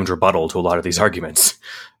timed rebuttal to a lot of these arguments.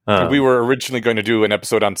 We were originally going to do an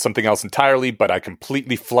episode on something else entirely, but I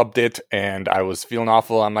completely flubbed it, and I was feeling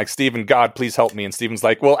awful. I'm like, Stephen, God, please help me. And Stephen's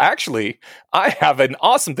like, well, actually, I have an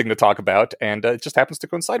awesome thing to talk about, and it just happens to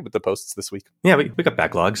coincide with the posts this week. Yeah, we got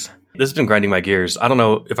backlogs. This has been grinding my gears. I don't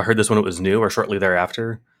know if I heard this when it was new or shortly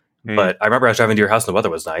thereafter, but I remember I was driving to your house and the weather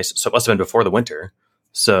was nice, so it must have been before the winter.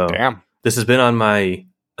 So damn. This has been on my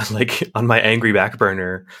angry back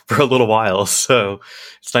burner for a little while, so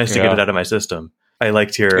it's nice to get it out of my system. I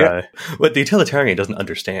liked your, what the utilitarian doesn't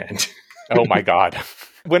understand. Oh my God.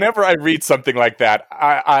 Whenever I read something like that,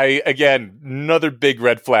 I again, another big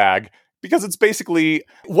red flag, because it's basically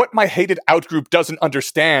what my hated outgroup doesn't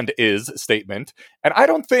understand is statement. And I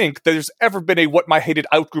don't think there's ever been a what my hated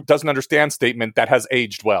outgroup doesn't understand statement that has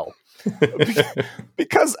aged well.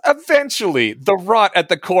 Because eventually the rot at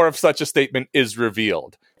the core of such a statement is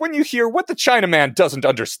revealed. When you hear what the Chinaman doesn't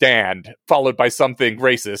understand, followed by something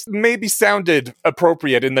racist, maybe sounded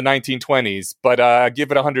appropriate in the 1920s, but give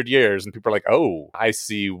it 100 years and people are like, oh, I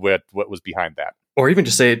see what was behind that. Or even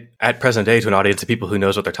just say it at present day to an audience of people who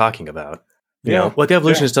knows what they're talking about. You know, what the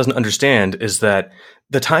evolutionist doesn't understand is that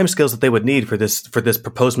the time scales that they would need for this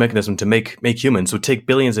proposed mechanism to make humans would take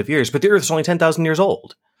billions of years, but the Earth is only 10,000 years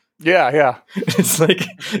old. Yeah. It's like,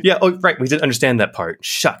 right, we didn't understand that part.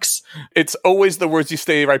 Shucks. It's always the words you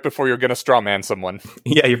say right before you're going to straw man someone.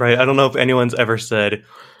 Yeah, you're right. I don't know if anyone's ever said,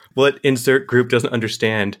 what insert group doesn't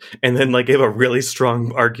understand, and then like gave a really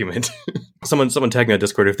strong argument. Someone tag me on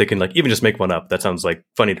Discord if they can like even just make one up. That sounds like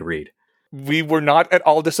funny to read. We were not at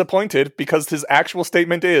all disappointed because his actual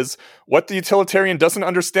statement is, what the utilitarian doesn't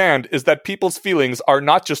understand is that people's feelings are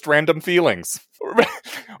not just random feelings.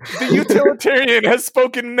 The utilitarian has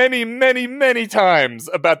spoken many, many, many times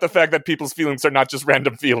about the fact that people's feelings are not just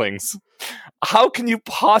random feelings. How can you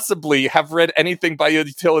possibly have read anything by a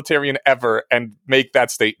utilitarian ever and make that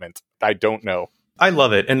statement? I don't know. I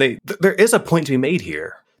love it. And there is a point to be made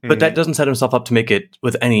here, but that doesn't set himself up to make it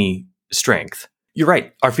with any strength. You're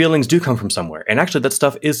right. Our feelings do come from somewhere. And actually that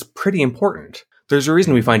stuff is pretty important. There's a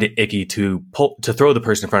reason we find it icky to throw the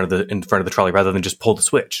person in front of the trolley rather than just pull the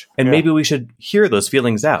switch. And maybe we should hear those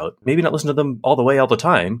feelings out. Maybe not listen to them all the way all the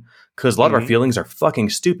time, because a lot of our feelings are fucking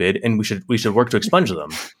stupid, and we should work to expunge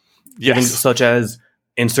them. Things such as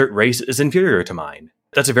insert race is inferior to mine.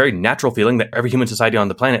 That's a very natural feeling that every human society on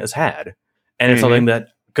the planet has had, and it's something that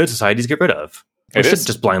good societies get rid of. We shouldn't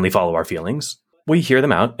just blindly follow our feelings. We hear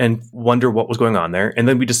them out and wonder what was going on there, and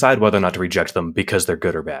then we decide whether or not to reject them because they're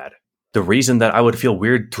good or bad. The reason that I would feel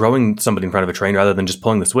weird throwing somebody in front of a train rather than just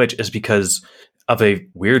pulling the switch is because of a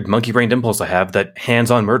weird monkey-brained impulse I have that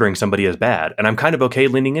hands-on murdering somebody is bad, and I'm kind of okay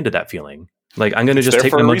leaning into that feeling. Like, I'm going to just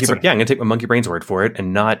take my monkey... Yeah, I'm going to take my monkey brain's word for it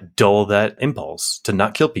and not dull that impulse to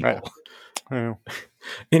not kill people. Right. Yeah.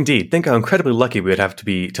 Indeed, think how incredibly lucky we would have to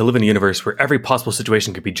be to live in a universe where every possible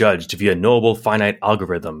situation could be judged via a knowable, finite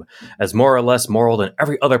algorithm as more or less moral than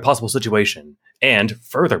every other possible situation. And,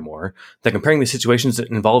 furthermore, that comparing these situations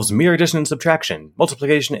involves mere addition and subtraction,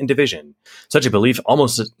 multiplication and division. Such a belief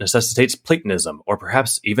almost necessitates Platonism, or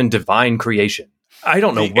perhaps even divine creation. I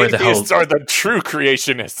don't know where the hell... Atheists are the true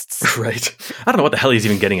creationists. Right. I don't know what the hell he's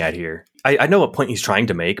even getting at here. I know what point he's trying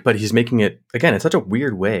to make, but he's making it, again, in such a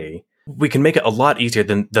weird way. We can make it a lot easier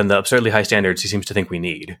than the absurdly high standards he seems to think we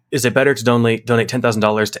need. Is it better to donate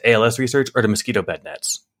 $10,000 to ALS research or to mosquito bed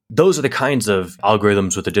nets? Those are the kinds of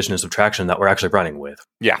algorithms with addition and subtraction that we're actually running with.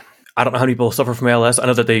 Yeah. I don't know how many people suffer from ALS. I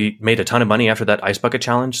know that they made a ton of money after that ice bucket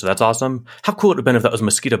challenge, so that's awesome. How cool it would have been if that was a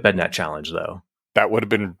mosquito bed net challenge, though? That would have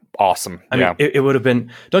been awesome. I mean, it would have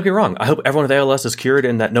been... Don't get me wrong. I hope everyone with ALS is cured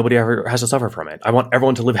and that nobody ever has to suffer from it. I want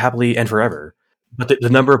everyone to live happily and forever. But the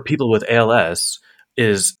number of people with ALS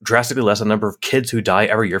is drastically less than the number of kids who die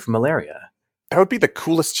every year from malaria. That would be the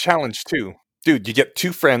coolest challenge, too. Dude, you get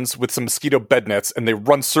two friends with some mosquito bed nets, and they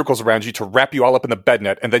run circles around you to wrap you all up in the bed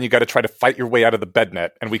net, and then you got to try to fight your way out of the bed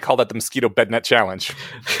net, and we call that the mosquito bed net challenge.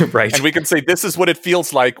 Right. And we can say this is what it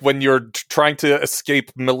feels like when you're trying to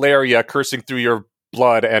escape malaria coursing through your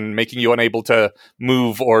blood and making you unable to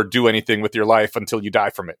move or do anything with your life until you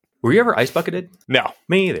die from it. Were you ever ice bucketed? No.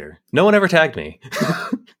 Me either. No one ever tagged me.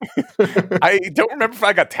 I don't remember if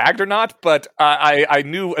I got tagged or not, but I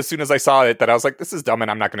knew as soon as I saw it that I was like, this is dumb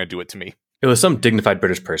and I'm not going to do it to me. It was some dignified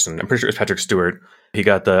British person. I'm pretty sure it was Patrick Stewart. He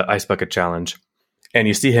got the ice bucket challenge. And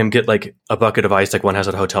you see him get like a bucket of ice like one has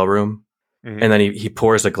at a hotel room. Mm-hmm. And then he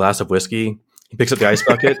pours a glass of whiskey. He picks up the ice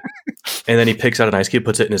bucket. And then he picks out an ice cube,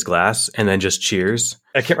 puts it in his glass, and then just cheers.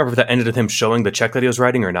 I can't remember if that ended with him showing the check that he was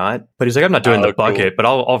writing or not. But he's like, I'm not doing the bucket, but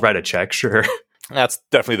I'll write a check, sure. That's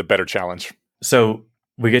definitely the better challenge. So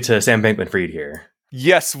we get to Sam Bankman-Fried here.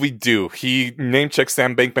 Yes, we do. He name-checked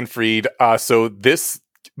Sam Bankman-Fried. So this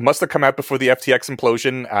must have come out before the FTX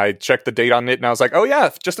implosion. I checked the date on it, and I was like, oh yeah,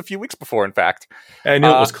 just a few weeks before, in fact. I knew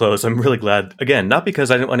it was close. I'm really glad. Again, not because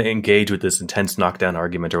I didn't want to engage with this intense knockdown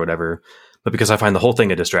argument or whatever, but because I find the whole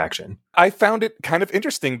thing a distraction. I found it kind of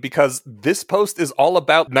interesting because this post is all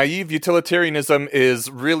about naive utilitarianism is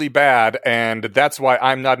really bad, and that's why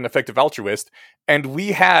I'm not an effective altruist. And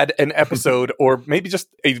we had an episode, or maybe just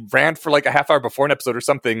a rant for like a half hour before an episode or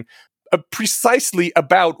something, precisely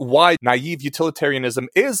about why naive utilitarianism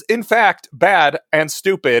is, in fact, bad and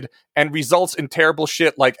stupid and results in terrible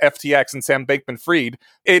shit like FTX and Sam Bankman-Fried.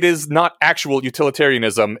 It is not actual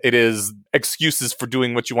utilitarianism. It is excuses for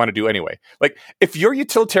doing what you want to do anyway. Like, if your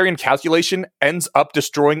utilitarian calculation ends up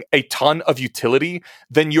destroying a ton of utility,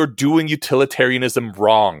 then you're doing utilitarianism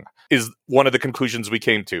wrong, is one of the conclusions we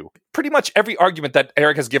came to. Pretty much every argument that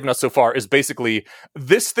Eric has given us so far is basically,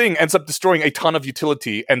 this thing ends up destroying a ton of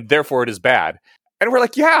utility, and therefore it is bad. And we're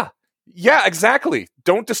like, yeah, exactly.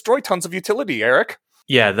 Don't destroy tons of utility, Eric.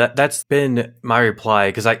 Yeah, that's been my reply,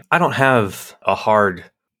 because I don't have a hard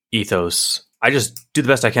ethos. I just do the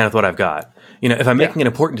best I can with what I've got. You know, if I'm making an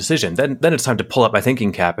important decision, then it's time to pull up my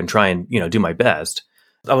thinking cap and try and, do my best.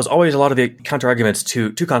 That was always a lot of the counter-arguments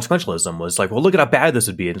to consequentialism was like, well, look at how bad this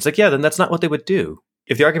would be. And it's like, yeah, then that's not what they would do.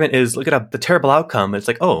 If the argument is, look at the terrible outcome, it's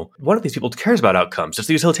like, oh, one of these people cares about outcomes. It's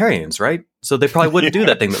the utilitarians, right? So they probably wouldn't do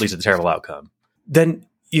that thing that leads to the terrible outcome. Then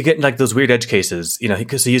you get like those weird edge cases,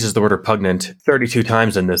 because he uses the word repugnant 32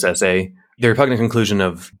 times in this essay. The repugnant conclusion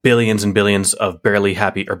of billions and billions of barely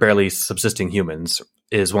happy or barely subsisting humans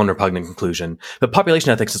is one repugnant conclusion. But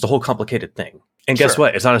population ethics is a whole complicated thing. And guess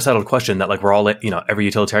what? It's not a settled question that like we're all, every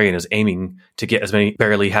utilitarian is aiming to get as many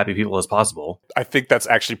barely happy people as possible. I think that's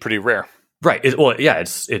actually pretty rare. Right.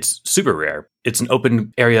 It's super rare. It's an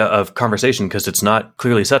open area of conversation because it's not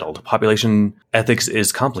clearly settled. Population ethics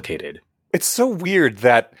is complicated. It's so weird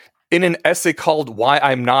that in an essay called Why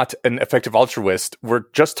I'm Not an Effective Altruist, we're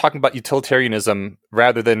just talking about utilitarianism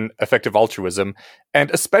rather than effective altruism. And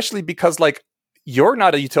especially because, like, you're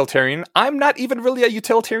not a utilitarian. I'm not even really a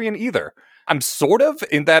utilitarian either. I'm sort of,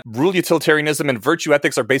 in that rule utilitarianism and virtue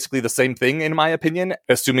ethics are basically the same thing, in my opinion,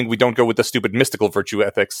 assuming we don't go with the stupid mystical virtue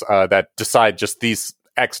ethics that decide just these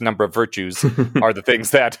X number of virtues are the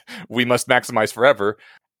things that we must maximize forever.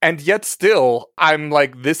 And yet still, I'm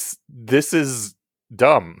like, this is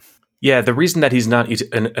dumb. Yeah, the reason that he's not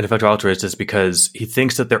an effective altruist is because he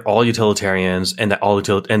thinks that they're all utilitarians and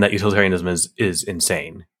that utilitarianism is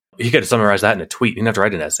insane. He could have summarized that in a tweet. He didn't have to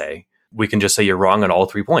write an essay. We can just say you're wrong on all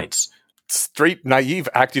 3 points. Straight, naive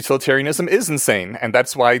act utilitarianism is insane, and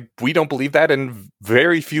that's why we don't believe that, and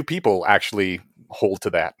very few people actually hold to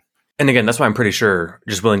that. And again, that's why I'm pretty sure,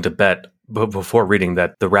 just willing to bet before reading,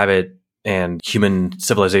 that the rabbit and human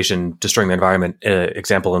civilization destroying the environment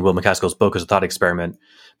example in Will MacAskill's book is a thought experiment,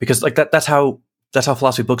 because like that's how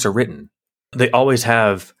philosophy books are written. They always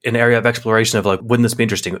have an area of exploration of like, wouldn't this be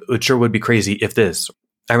interesting? It sure would be crazy if this.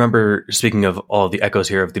 I remember, speaking of all the echoes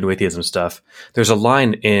here of the New Atheism stuff, there's a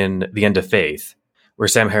line in The End of Faith where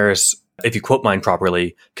Sam Harris, if you quote mine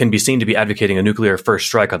properly, can be seen to be advocating a nuclear first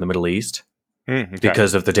strike on the Middle East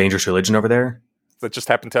because of the dangerous religion over there. That just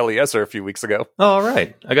happened to Eliezer a few weeks ago. Oh, all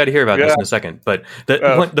right. I got to hear about this in a second. But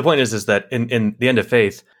the point is that in The End of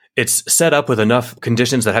Faith, it's set up with enough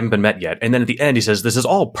conditions that haven't been met yet. And then at the end, he says, this is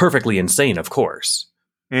all perfectly insane, of course.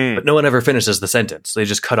 But no one ever finishes the sentence. They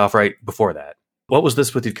just cut off right before that. What was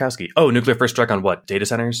this with Yudkowsky? Oh, nuclear first strike on what? Data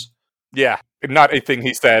centers? Yeah, not a thing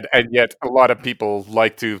he said, and yet a lot of people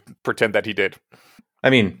like to pretend that he did. I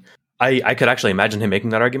mean, I could actually imagine him making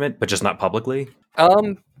that argument, but just not publicly.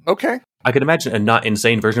 Okay. I could imagine a not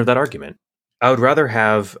insane version of that argument. I would rather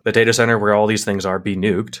have the data center where all these things are be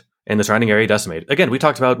nuked and the surrounding area decimated. Again, we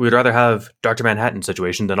talked about we'd rather have Dr. Manhattan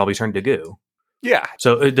situation than all be turned to goo. Yeah.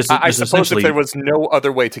 So I suppose if there was no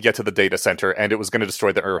other way to get to the data center and it was going to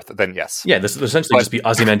destroy the Earth, then yes. Yeah, this would essentially just be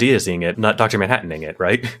Ozymandias seeing it, not Dr. Manhattaning it,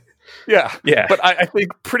 right? Yeah. Yeah. But I think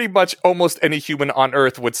pretty much almost any human on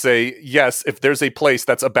Earth would say, yes, if there's a place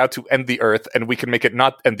that's about to end the Earth and we can make it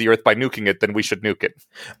not end the Earth by nuking it, then we should nuke it.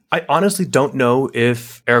 I honestly don't know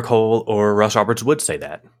if Eric Hole or Russ Roberts would say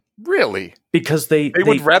that. Really? Because they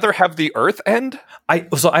would rather have the Earth end? I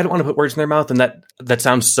don't want to put words in their mouth, and that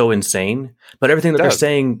sounds so insane. But everything that they're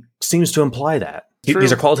saying seems to imply that.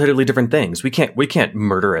 These are qualitatively different things. We can't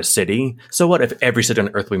murder a city. So what if every city on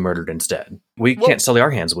Earth we murdered instead? We can't sully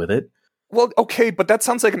our hands with it. Well, okay, but that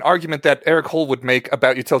sounds like an argument that Eric Hole would make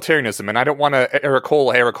about utilitarianism, and I don't want to Eric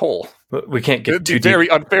Hole. We can't get too deep. It'd be very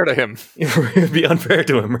unfair to him. It'd be unfair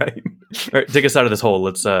to him, right? All right, take us out of this hole.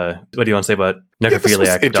 Let's. What do you want to say about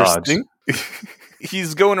necrophiliac dogs?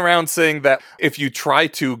 He's going around saying that if you try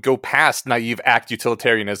to go past naive act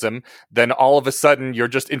utilitarianism, then all of a sudden you're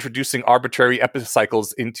just introducing arbitrary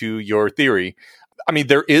epicycles into your theory. I mean,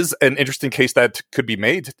 there is an interesting case that could be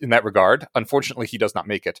made in that regard. Unfortunately, he does not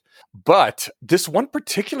make it. But this one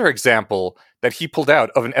particular example that he pulled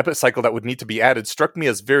out of an epicycle that would need to be added struck me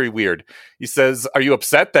as very weird. He says, are you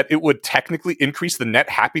upset that it would technically increase the net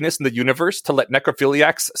happiness in the universe to let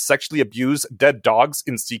necrophiliacs sexually abuse dead dogs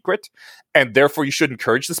in secret? And therefore you should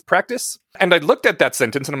encourage this practice? And I looked at that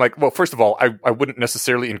sentence and I'm like, well, first of all, I wouldn't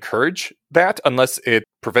necessarily encourage that unless it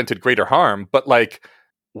prevented greater harm. But like,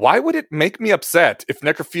 why would it make me upset if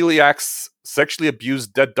necrophiliacs sexually abuse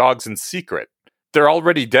dead dogs in secret? They're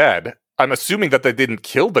already dead. I'm assuming that they didn't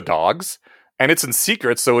kill the dogs, and it's in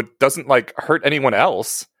secret, so it doesn't, like, hurt anyone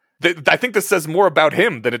else. I think this says more about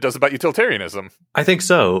him than it does about utilitarianism. I think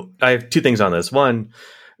so. I have 2 things on this. One,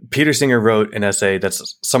 Peter Singer wrote an essay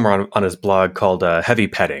that's somewhere on his blog called Heavy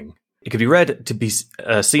Petting. It could be read to be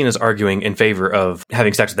seen as arguing in favor of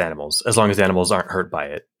having sex with animals, as long as the animals aren't hurt by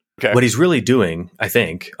it. Okay. What he's really doing, I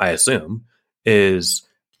assume, is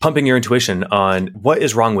pumping your intuition on what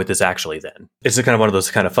is wrong with this actually then. It's kind of one of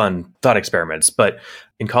those kind of fun thought experiments. But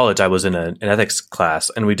in college, I was in an ethics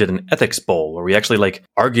class, and we did an ethics bowl where we actually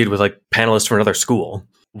argued with panelists from another school.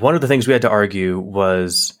 One of the things we had to argue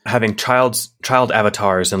was having child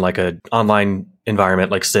avatars in a online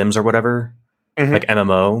environment like Sims or whatever, like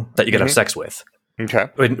MMO, that you could have sex with. Okay.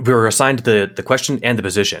 We were assigned the question and the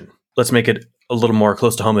position. Let's make it a little more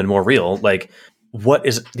close to home and more real. What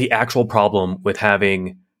is the actual problem with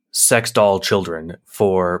having sex doll children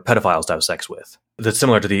for pedophiles to have sex with? That's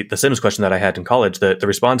similar to the Sims question that I had in college. The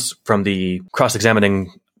response from the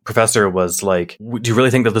cross-examining professor was like, do you really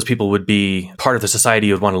think that those people would be part of the society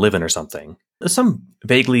you would want to live in or something? Some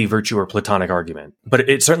vaguely virtue or platonic argument. But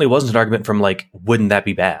it certainly wasn't an argument from wouldn't that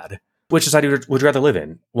be bad? Which society would you rather live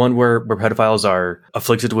in? One where pedophiles are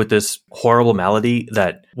afflicted with this horrible malady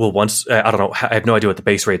that will I don't know, I have no idea what the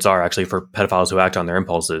base rates are actually for pedophiles who act on their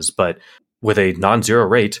impulses, but with a non-zero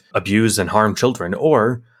rate, abuse and harm children,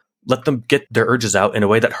 or let them get their urges out in a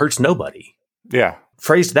way that hurts nobody. Yeah.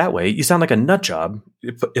 Phrased that way, you sound like a nut job,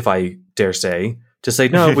 if I dare say, to say,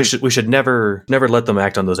 no, we should never let them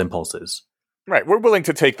act on those impulses. Right. We're willing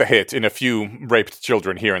to take the hit in a few raped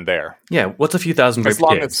children here and there. Yeah. What's a few thousand raped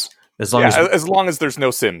kids? As long as there's no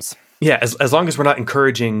Sims. Yeah, as long as we're not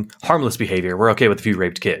encouraging harmless behavior, we're okay with a few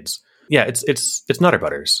raped kids. Yeah, it's Nutter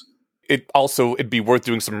Butters. It'd be worth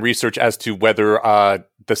doing some research as to whether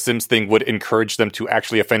the Sims thing would encourage them to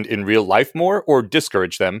actually offend in real life more or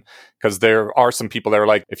discourage them. Because there are some people that are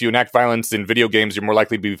like, if you enact violence in video games, you're more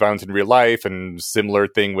likely to be violent in real life, and similar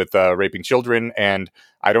thing with raping children. And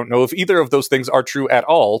I don't know if either of those things are true at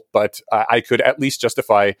all, but I could at least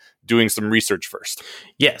justify doing some research first.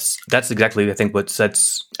 Yes, that's exactly, I think, what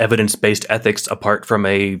sets evidence-based ethics apart from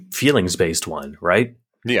a feelings-based one, right?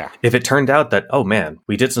 Yeah. If it turned out that, oh man,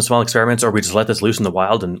 we did some small experiments or we just let this loose in the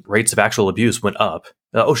wild and rates of actual abuse went up.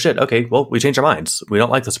 Oh shit, okay, well, we changed our minds. We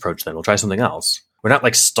don't like this approach then. We'll try something else. We're not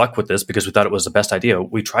like stuck with this because we thought it was the best idea.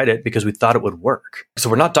 We tried it because we thought it would work.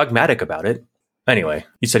 So we're not dogmatic about it. Anyway,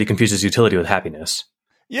 you said he confuses utility with happiness.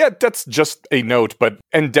 Yeah, that's just a note, but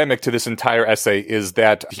endemic to this entire essay is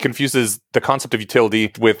that he confuses the concept of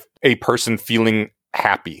utility with a person feeling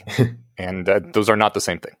happy. And those are not the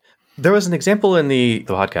same thing. There was an example in the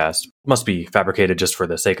podcast, must be fabricated just for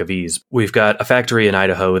the sake of ease. We've got a factory in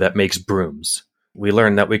Idaho that makes brooms. We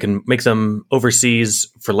learned that we can make them overseas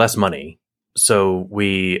for less money. So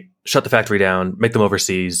we shut the factory down, make them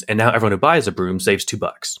overseas, and now everyone who buys a broom saves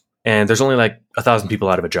 $2. And there's only like 1,000 people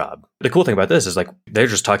out of a job. The cool thing about this is like, they're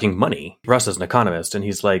just talking money. Russ is an economist, and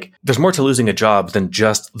he's like, there's more to losing a job than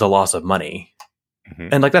just the loss of money. Mm-hmm.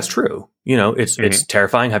 And like, that's true. You know, it's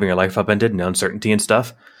terrifying having your life upended and uncertainty and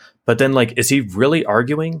stuff. But then, like, is he really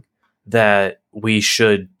arguing that we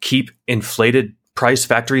should keep inflated price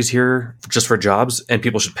factories here just for jobs and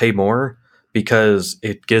people should pay more because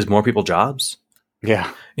it gives more people jobs?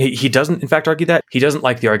 Yeah. He doesn't, in fact, argue that. He doesn't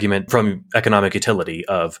like the argument from economic utility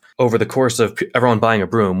of over the course of everyone buying a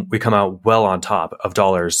broom, we come out well on top of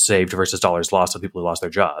dollars saved versus dollars lost of people who lost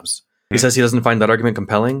their jobs. Mm-hmm. He says he doesn't find that argument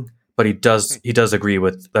compelling. But he does agree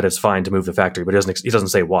with that it's fine to move the factory, but he doesn't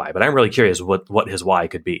say why. But I'm really curious what his why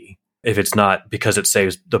could be if it's not because it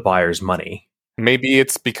saves the buyers money. Maybe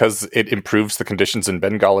it's because it improves the conditions in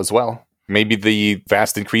Bengal as well. Maybe the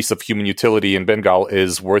vast increase of human utility in Bengal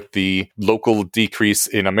is worth the local decrease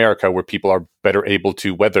in America, where people are better able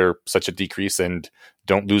to weather such a decrease and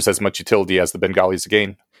don't lose as much utility as the Bengalis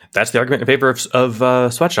gain. That's the argument in favor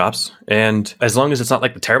of sweatshops. And as long as it's not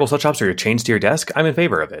like the terrible sweatshops or you're chained to your desk, I'm in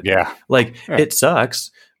favor of it. Yeah. It sucks.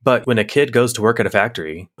 But when a kid goes to work at a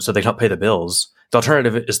factory so they don't pay the bills, the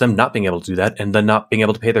alternative is them not being able to do that and then not being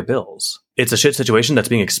able to pay their bills. It's a shit situation that's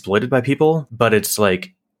being exploited by people, but it's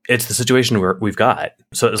like, it's the situation where we've got.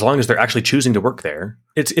 So as long as they're actually choosing to work there,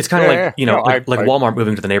 it's kind of like Walmart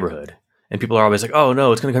moving to the neighborhood. And people are always like, oh,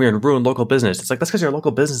 no, it's going to come here and ruin local business. It's like, that's because your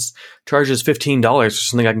local business charges $15 for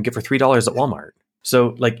something I can get for $3 at Walmart.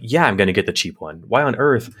 So, like, yeah, I'm going to get the cheap one. Why on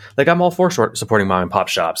earth? Like, I'm all for supporting mom and pop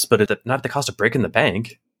shops, but not at the cost of breaking the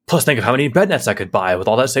bank. Plus, think of how many bed nets I could buy with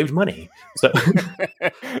all that saved money. So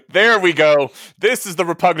there we go. This is the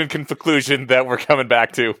repugnant conclusion that we're coming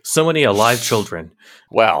back to. So many alive children.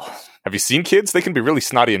 Well, have you seen kids? They can be really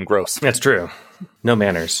snotty and gross. That's true. No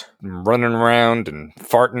manners. Running around and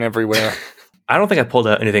farting everywhere. I don't think I pulled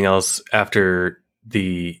out anything else after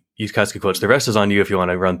the Yudkowsky quotes. The rest is on you if you want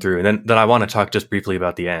to run through. And then I want to talk just briefly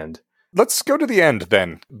about the end. Let's go to the end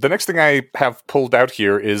then. The next thing I have pulled out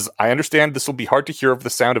here is, I understand this will be hard to hear over the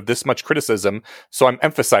sound of this much criticism, so I'm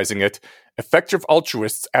emphasizing it. Effective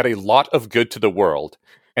altruists add a lot of good to the world.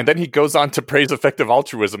 And then he goes on to praise effective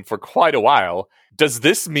altruism for quite a while. Does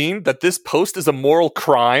this mean that this post is a moral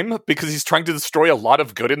crime because he's trying to destroy a lot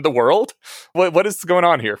of good in the world? What is going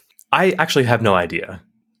on here? I actually have no idea.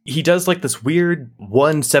 He does like this weird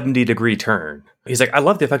 170-degree turn. He's like, I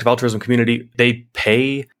love the effective altruism community. They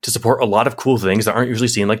pay to support a lot of cool things that aren't usually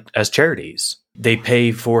seen like as charities. They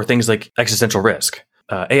pay for things like existential risk,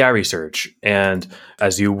 AI research, and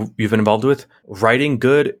as you've been involved with, writing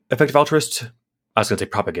good effective altruist, I was going to say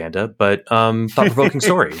propaganda, but thought-provoking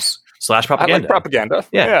stories / propaganda. I like propaganda.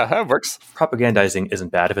 Yeah, that works. Propagandizing isn't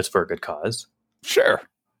bad if it's for a good cause. Sure.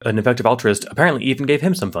 An effective altruist apparently even gave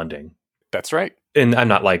him some funding. That's right. And I'm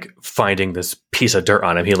not like finding this piece of dirt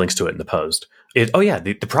on him. He links to it in the post.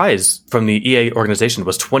 The prize from the EA organization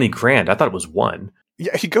was $20,000. I thought it was $1.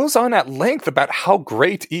 Yeah, he goes on at length about how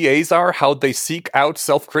great EAs are, how they seek out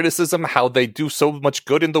self-criticism, how they do so much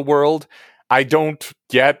good in the world. I don't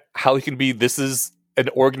get how he can be, this is an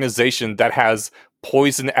organization that has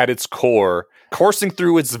poison at its core, coursing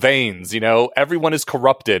through its veins, everyone is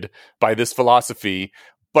corrupted by this philosophy.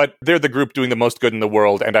 But they're the group doing the most good in the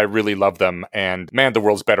world, and I really love them. And man, the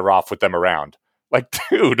world's better off with them around. Like,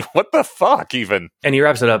 dude, what the fuck even? And he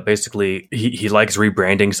wraps it up basically, he likes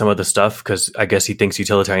rebranding some of the stuff because I guess he thinks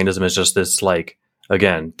utilitarianism is just this, like,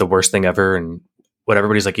 again, the worst thing ever. And what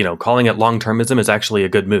everybody's like, calling it long-termism is actually a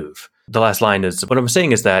good move. the last line is, what I'm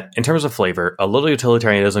saying is that in terms of flavor, a little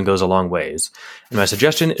utilitarianism goes a long ways. And my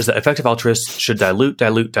suggestion is that effective altruists should dilute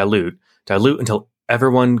until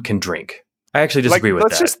everyone can drink. I actually disagree with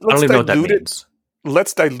that. I don't even know what that means.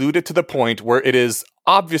 Let's dilute it to the point where it is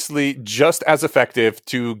obviously just as effective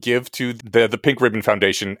to give to the Pink Ribbon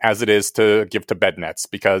Foundation as it is to give to bed nets,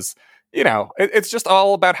 because, you know, it's just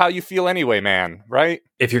all about how you feel anyway, man, right?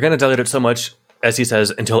 If you're going to dilute it so much, as he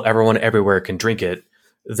says, until everyone everywhere can drink it,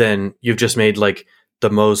 then you've just made like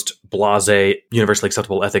the most blasé, universally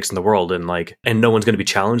acceptable ethics in the world, and no one's going to be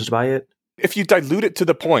challenged by it. If you dilute it to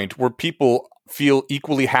the point where people feel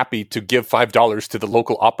equally happy to give $5 to the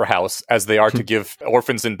local opera house as they are to give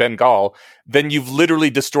orphans in Bengal, then you've literally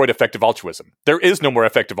destroyed effective altruism. There is no more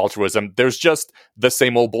effective altruism. There's just the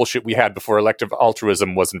same old bullshit we had before elective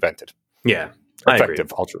altruism was invented. Yeah,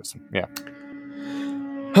 effective altruism. Yeah.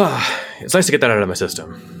 It's nice to get that out of my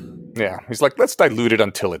system. Yeah, he's like, let's dilute it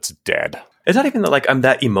until it's dead. It's not even that I'm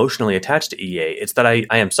that emotionally attached to EA. It's that I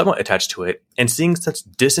am somewhat attached to it, and seeing such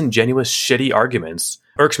disingenuous, shitty arguments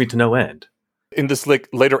irks me to no end. In this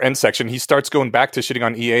later end section, he starts going back to shitting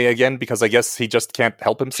on EA again because I guess he just can't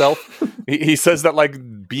help himself. he says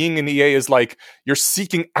that being in EA is like you're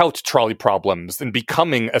seeking out trolley problems and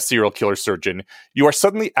becoming a serial killer surgeon. You are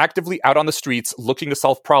suddenly actively out on the streets looking to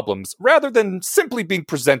solve problems rather than simply being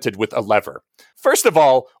presented with a lever. First of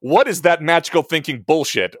all, what is that magical thinking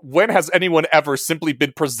bullshit? When has anyone ever simply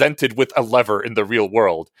been presented with a lever in the real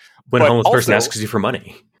world? When a homeless person asks you for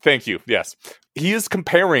money. Thank you. Yes. He is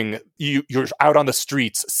comparing you're out on the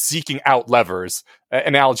streets seeking out levers,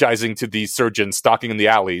 analogizing to the surgeons stalking in the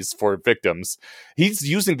alleys for victims. He's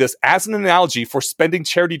using this as an analogy for spending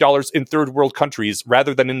charity dollars in third world countries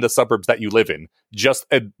rather than in the suburbs that you live in. Just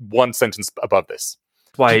one sentence above this.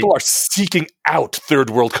 People are seeking out third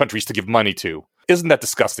world countries to give money to. Isn't that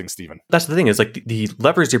disgusting, Stephen? That's the thing, is the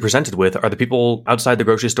levers you're presented with are the people outside the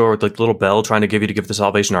grocery store with the little bell trying to give the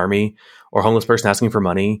Salvation Army, or homeless person asking for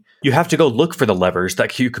money. You have to go look for the levers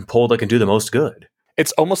that you can pull that can do the most good.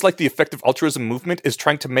 It's almost like the effective altruism movement is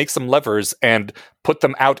trying to make some levers and put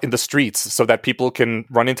them out in the streets so that people can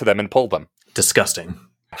run into them and pull them. Disgusting.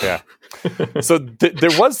 Yeah. So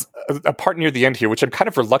there was a part near the end here, which I'm kind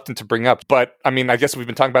of reluctant to bring up. But I mean, I guess we've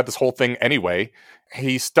been talking about this whole thing anyway.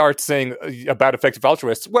 He starts saying about effective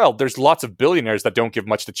altruists, well, there's lots of billionaires that don't give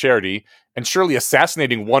much to charity. And surely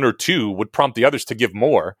assassinating one or two would prompt the others to give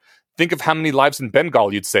more. Think of how many lives in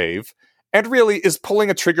Bengal you'd save. And really, is pulling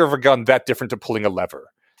a trigger of a gun that different to pulling a lever?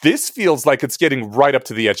 This feels like it's getting right up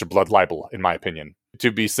to the edge of blood libel, in my opinion,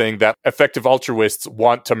 to be saying that effective altruists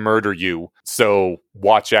want to murder you, so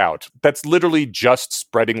watch out. That's literally just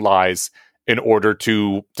spreading lies in order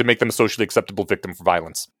to make them a socially acceptable victim for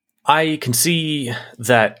violence. I can see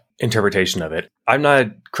that interpretation of it. I'm not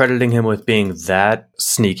crediting him with being that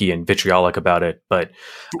sneaky and vitriolic about it, but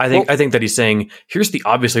I think that he's saying, here's the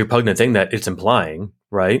obviously repugnant thing that it's implying,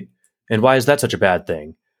 right? And why is that such a bad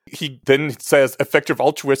thing? He then says effective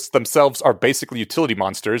altruists themselves are basically utility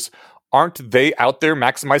monsters. Aren't they out there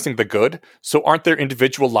maximizing the good? So aren't their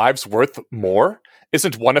individual lives worth more?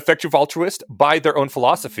 Isn't one effective altruist, by their own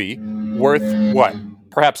philosophy, worth what?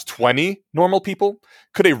 Perhaps 20 normal people?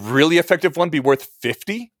 Could a really effective one be worth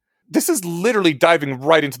 50? This is literally diving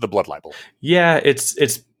right into the blood libel. Yeah, it's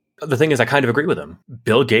the thing is, I kind of agree with him.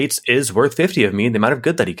 Bill Gates is worth 50 of me and the amount of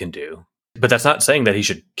good that he can do. But that's not saying that he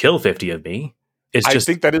should kill 50 of me. I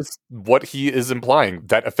think that is what he is implying,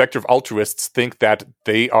 that effective altruists think that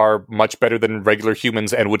they are much better than regular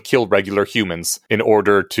humans and would kill regular humans in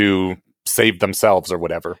order to save themselves or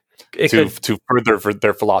whatever, to further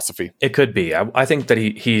their philosophy. It could be. I think that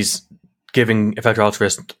he's giving effective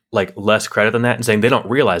altruists less credit than that and saying they don't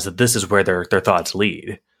realize that this is where their thoughts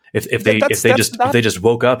lead. If they just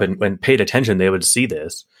woke up and paid attention, they would see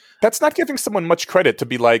this. That's not giving someone much credit to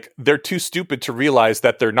be like, they're too stupid to realize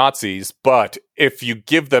that they're Nazis, but if you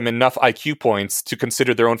give them enough IQ points to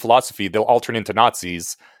consider their own philosophy, they'll all turn into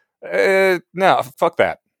Nazis. No, fuck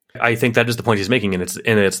that. I think that is the point he's making, and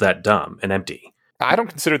it's that dumb and empty. I don't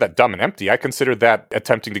consider that dumb and empty. I consider that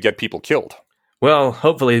attempting to get people killed. Well,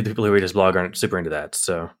 hopefully the people who read his blog aren't super into that.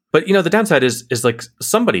 So, but the downside is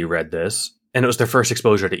somebody read this, and it was their first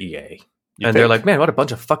exposure to EA. They're like, man, what a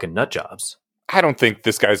bunch of fucking nut jobs. I don't think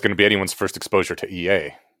this guy is going to be anyone's first exposure to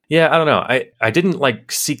EA. Yeah, I don't know. I didn't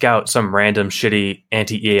seek out some random shitty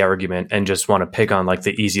anti-EA argument and just want to pick on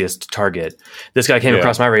the easiest target. This guy came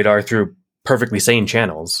across my radar through perfectly sane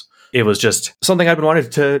channels. It was just something I've been wanting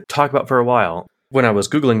to talk about for a while. When I was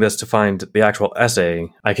Googling this to find the actual essay,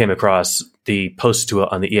 I came across the post to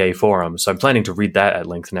it on the EA forum, so I'm planning to read that at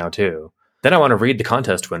length now too. Then I want to read the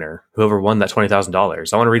contest winner, whoever won that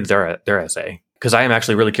 $20,000. I want to read their essay. because I am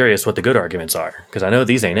actually really curious what the good arguments are, because I know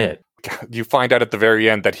these ain't it. You find out at the very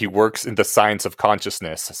end that he works in the science of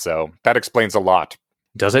consciousness, so that explains a lot.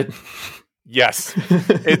 Does it? Yes,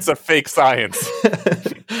 it's a fake science.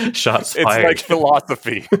 Shots It's fired. like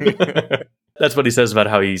philosophy. That's what he says about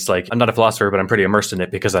how he's like, I'm not a philosopher, but I'm pretty immersed in it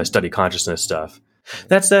because I study consciousness stuff.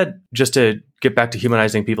 That said, just to get back to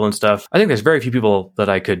humanizing people and stuff, I think there's very few people that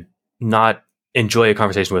I could not enjoy a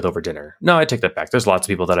conversation with over dinner. No, I take that back. There's lots of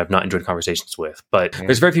people that I've not enjoyed conversations with, but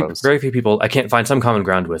there's very few people I can't find some common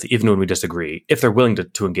ground with, even when we disagree, if they're willing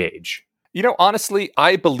to engage. You know, honestly,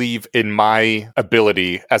 I believe in my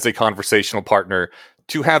ability as a conversational partner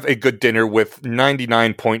to have a good dinner with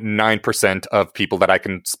 99.9% of people that I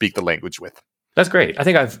can speak the language with. That's great. I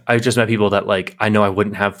think I've just met people that like I know I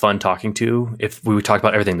wouldn't have fun talking to if we would talk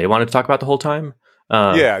about everything they wanted to talk about the whole time.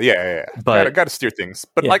 Yeah. But I got to steer things.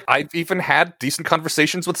 But like, I've even had decent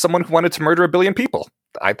conversations with someone who wanted to murder 1 billion people.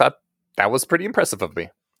 I thought that was pretty impressive of me.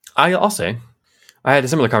 I'll say I had a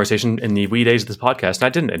similar conversation in the wee days of this podcast, and I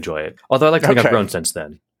didn't enjoy it. Although I like to think I've grown since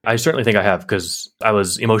then. I certainly think I have, because I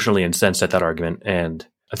was emotionally incensed at that argument, and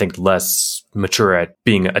I think less mature at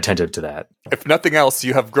being attentive to that. If nothing else,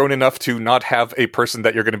 you have grown enough to not have a person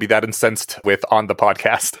that you're going to be that incensed with on the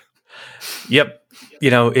podcast. Yep. You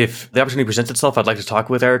know, if the opportunity presents itself, I'd like to talk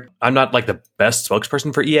with Eric. I'm not like the best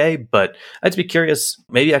spokesperson for EA, but I'd be curious.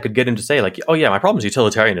 Maybe I could get him to say like, oh yeah, my problem is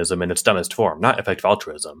utilitarianism in its dumbest form, not effective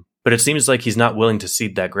altruism. But it seems like he's not willing to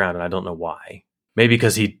cede that ground, and I don't know why. Maybe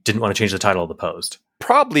because he didn't want to change the title of the post.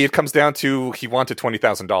 Probably it comes down to he wanted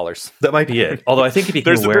 $20,000. That might be it. Although I think if he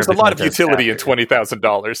there's a lot of utility in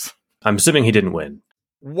 $20,000. I'm assuming he didn't win.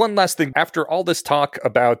 One last thing. After all this talk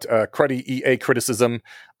about cruddy EA criticism,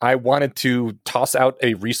 I wanted to toss out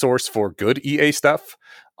a resource for good EA stuff.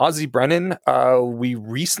 Ozzy Brennan, we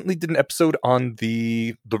recently did an episode on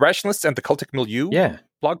the Rationalists and the Cultic Milieu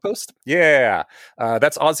blog post. Yeah,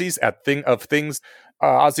 that's Ozzy's at Thing of Things.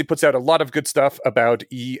 Ozzy puts out a lot of good stuff about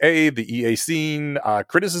EA, the EA scene,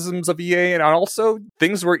 criticisms of EA, and also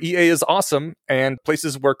things where EA is awesome and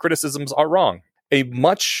places where criticisms are wrong. A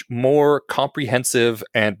much more comprehensive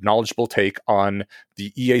and knowledgeable take on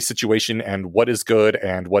the EA situation and what is good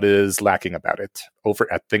and what is lacking about it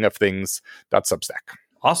over at thingoftings.substack.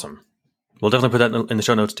 Awesome. We'll definitely put that in the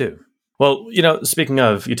show notes too. Well, you know, speaking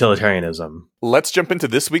of utilitarianism, let's jump into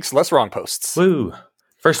this week's Less Wrong posts. Woo.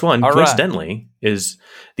 First one, coincidentally, is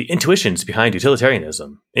the intuitions behind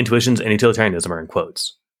utilitarianism. Intuitions and utilitarianism are in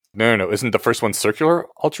quotes. No. Isn't the first one circular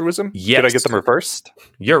altruism? Yes. Did I get them reversed?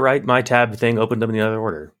 You're right. My tab thing opened them in the other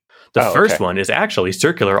order. The first one is actually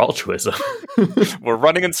circular altruism. We're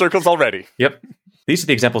running in circles already. Yep. These are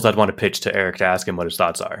the examples I'd want to pitch to Eric to ask him what his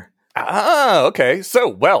thoughts are. Okay.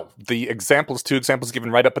 So, the two examples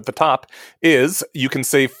given right up at the top is you can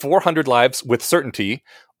save 400 lives with certainty,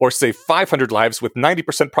 or save 500 lives with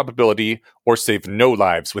 90% probability, or save no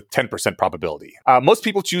lives with 10% probability. Most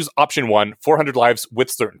people choose option 1, 400 lives with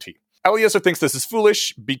certainty. Eliezer thinks this is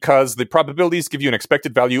foolish because the probabilities give you an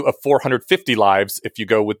expected value of 450 lives if you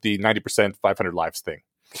go with the 90% 500 lives thing.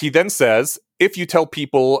 He then says, if you tell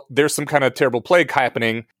people there's some kind of terrible plague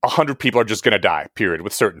happening, 100 people are just going to die, period,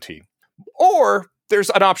 with certainty. Or there's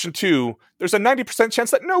an option 2, there's a 90% chance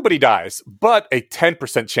that nobody dies, but a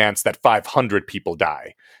 10% chance that 500 people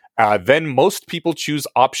die. Then most people choose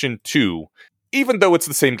option 2, even though it's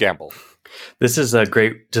the same gamble. This is a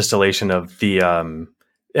great distillation of the,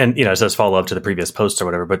 and you know, it says follow up to the previous posts or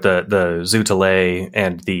whatever, but the Zootele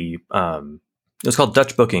and the, it was called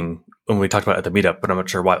Dutch booking when we talked about it at the meetup, but I'm not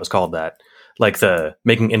sure why it was called that. Like the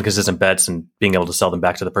making inconsistent bets and being able to sell them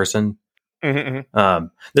back to the person. Mm-hmm.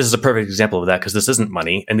 This is a perfect example of that because this isn't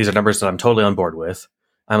money, and these are numbers that I'm totally on board with.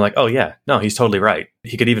 I'm like, oh yeah, no, he's totally right.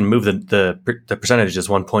 He could even move the percentages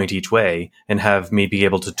 1 point each way and have me be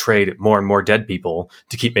able to trade more and more dead people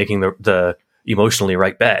to keep making the emotionally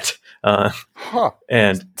right bet.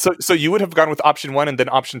 And so you would have gone with option 1 and then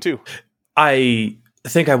option 2. I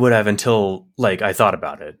think I would have until like I thought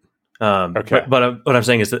about it. Okay. But what I'm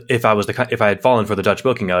saying is that if I had fallen for the Dutch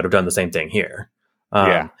booking, I would have done the same thing here.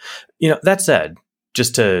 You know, that said,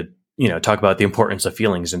 just to, you know, talk about the importance of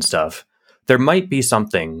feelings and stuff, there might be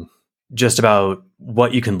something just about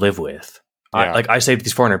what you can live with. Yeah. Like I saved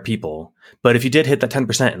these 400 people, but if you did hit that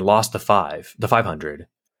 10% and lost the 500,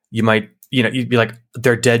 you might, you know, you'd be like,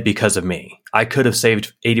 they're dead because of me. I could have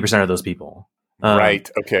saved 80% of those people. Right.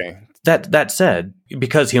 Okay. That said,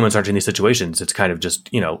 because humans aren't in these situations, it's kind of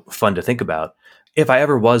just, you know, fun to think about. If I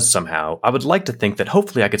ever was somehow, I would like to think that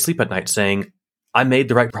hopefully I could sleep at night saying, I made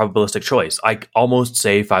the right probabilistic choice. I almost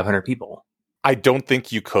saved 500 people. I don't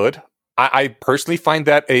think you could. I personally find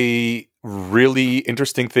that a really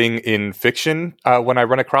interesting thing in fiction when I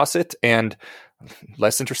run across it. And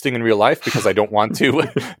less interesting in real life because I don't want to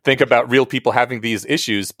think about real people having these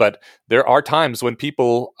issues. But there are times when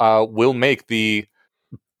people will make the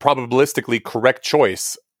probabilistically correct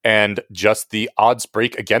choice and just the odds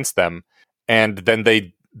break against them. And then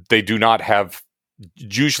they do not have,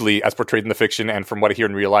 usually as portrayed in the fiction and from what I hear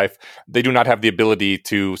in real life, they do not have the ability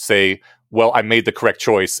to say, well, I made the correct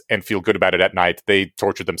choice and feel good about it at night. They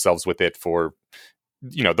torture themselves with it for,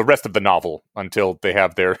 the rest of the novel until they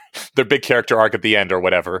have their big character arc at the end or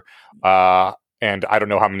whatever. And I don't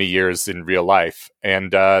know how many years in real life.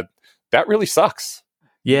 And that really sucks.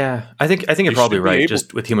 Yeah, I think you're probably right.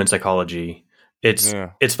 Just with human psychology, it's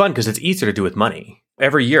fun because it's easier to do with money.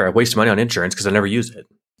 Every year I waste money on insurance because I never use it.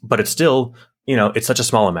 But it's still, it's such a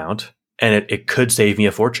small amount and it could save me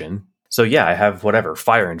a fortune. So yeah, I have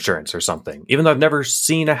fire insurance or something, even though I've never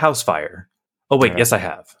seen a house fire. Oh wait, yes I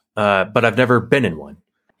have. But I've never been in one.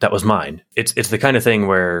 That was mine. It's the kind of thing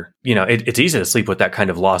where, it's easy to sleep with that kind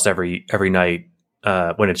of loss every night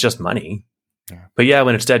when it's just money. Yeah. But yeah,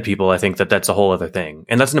 when it's dead people, I think that's a whole other thing.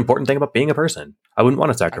 And that's an important thing about being a person. I wouldn't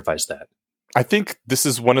want to sacrifice that. I think this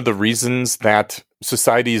is one of the reasons that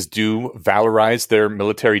societies do valorize their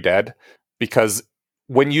military dead, because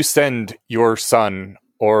when you send your son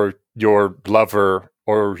or your lover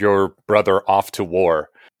or your brother off to war,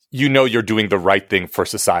 you're doing the right thing for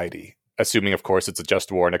society, assuming, of course, it's a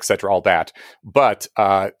just war and et cetera, all that. But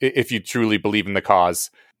if you truly believe in the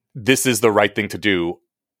cause, this is the right thing to do.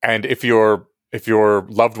 And if your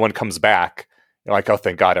loved one comes back, you're like, oh,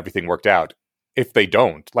 thank God, everything worked out. If they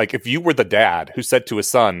don't, like if you were the dad who said to his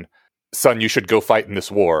son, you should go fight in this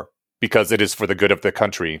war because it is for the good of the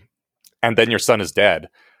country, and then your son is dead,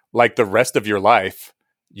 like the rest of your life,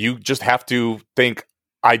 you just have to think,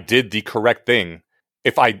 I did the correct thing.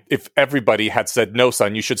 If everybody had said, no,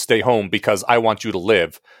 son, you should stay home because I want you to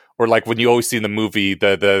live. Or like when you always see in the movie,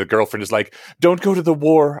 the girlfriend is like, don't go to the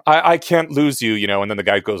war. I can't lose you, and then the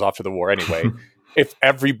guy goes off to the war anyway. If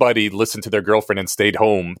everybody listened to their girlfriend and stayed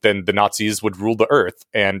home, then the Nazis would rule the earth,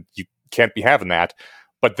 and you can't be having that.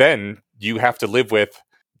 But then you have to live with,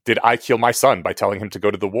 did I kill my son by telling him to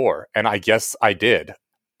go to the war? And I guess I did.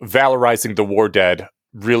 Valorizing the war dead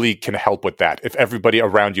really can help with that. If everybody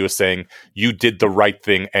around you is saying, you did the right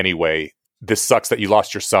thing anyway, this sucks that you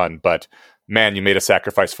lost your son, but man, you made a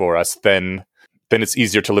sacrifice for us, then it's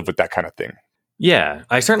easier to live with that kind of thing. Yeah,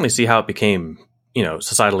 I certainly see how it became,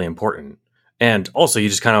 societally important. And also, you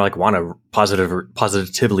just kind of want to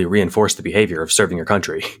positively reinforce the behavior of serving your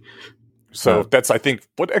country. So that's, I think,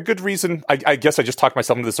 what a good reason. I guess I just talked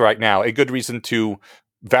myself into this right now. A good reason to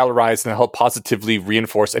valorize and help positively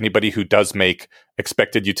reinforce anybody who does make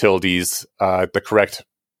expected utilities the correct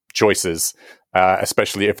choices,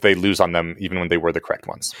 especially if they lose on them, even when they were the correct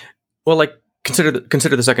ones. Well, consider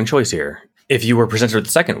the second choice here. If you were presented with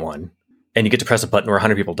the second one, and you get to press a button where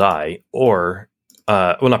 100 people die, or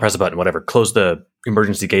not press a button, whatever, close the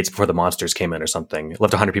emergency gates before the monsters came in or something,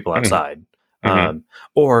 left 100 people outside,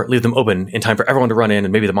 or leave them open in time for everyone to run in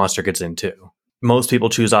and maybe the monster gets in too. Most people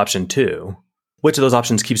choose option 2. Which of those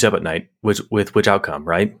options keeps you up at night? With which outcome,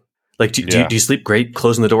 right? Do you sleep great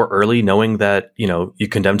closing the door early, knowing that, you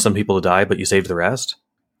condemned some people to die, but you saved the rest?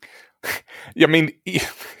 I mean,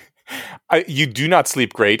 you do not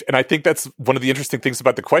sleep great. And I think that's one of the interesting things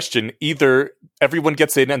about the question. Either everyone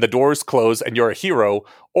gets in and the doors close and you're a hero,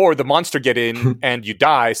 or the monster get in and you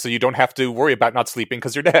die, so you don't have to worry about not sleeping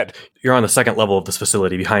because you're dead. You're on the second level of this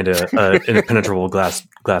facility behind an impenetrable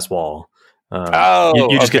glass wall.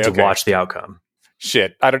 You just get to watch the outcome.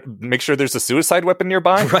 Shit, I don't make sure there's a suicide weapon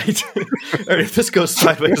nearby. Right. If this goes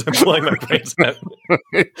sideways, I'm blowing my brains out.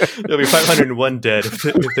 There'll be 501 dead if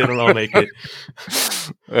they don't all make it.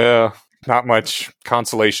 Yeah, not much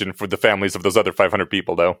consolation for the families of those other 500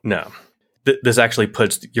 people, though. No, this actually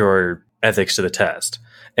puts your ethics to the test.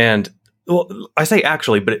 And well, I say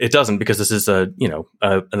actually, but it doesn't, because this is an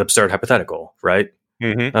absurd hypothetical, right?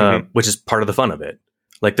 Which is part of the fun of it.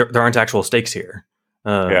 There aren't actual stakes here.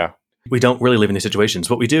 We don't really live in these situations.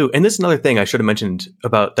 What we do, and this is another thing I should have mentioned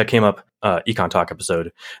about that came up Econ Talk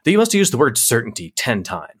episode, they must use the word certainty 10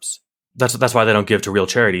 times. That's why they don't give to real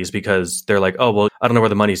charities, because they're like, oh, well, I don't know where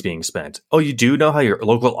the money's being spent. Oh, you do know how your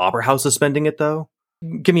local opera house is spending it, though?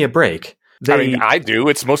 Give me a break. I do.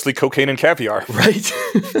 It's mostly cocaine and caviar. Right.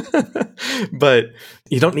 But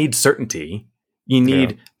you don't need certainty. You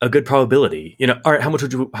need a good probability. All right, how much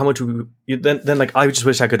would you then like, I just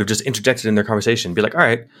wish I could have just interjected in their conversation, be like, all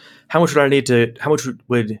right, how much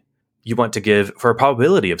would you want to give for a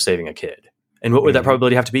probability of saving a kid? And what would that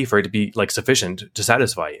probability have to be for it to be sufficient to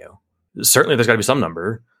satisfy you? Certainly there's got to be some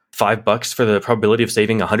number. $5 for the probability of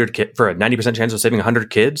saving 100 kids, for a 90% chance of saving 100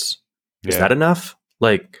 kids. Is that enough?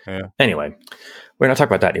 Like, Yeah. Anyway, we're not talking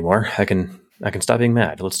about that anymore. I can stop being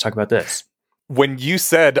mad. Let's talk about this. When you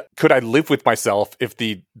said, could I live with myself if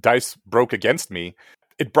the dice broke against me?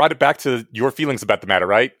 It brought it back to your feelings about the matter,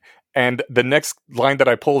 right? And the next line that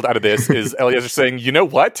I pulled out of this is Eliezer saying, you know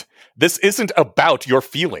what? This isn't about your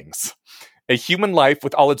feelings. A human life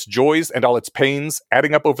with all its joys and all its pains,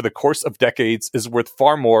 adding up over the course of decades, is worth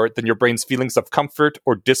far more than your brain's feelings of comfort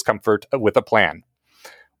or discomfort with a plan.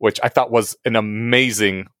 Which I thought was an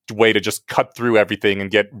amazing way to just cut through everything and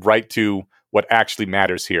get right to what actually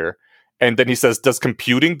matters here. And then he says, does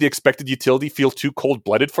computing the expected utility feel too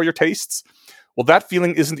cold-blooded for your tastes? Well, that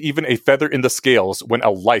feeling isn't even a feather in the scales when a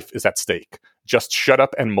life is at stake. Just shut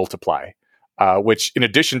up and multiply. Which, in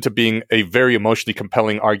addition to being a very emotionally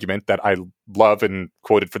compelling argument that I love and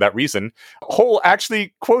quoted for that reason, Hole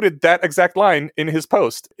actually quoted that exact line in his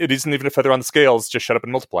post. It isn't even a feather on the scales, just shut up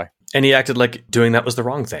and multiply. And he acted like doing that was the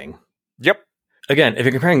wrong thing. Yep. Again, if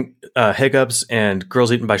you're comparing hiccups and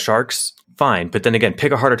girls eaten by sharks, fine. But then again,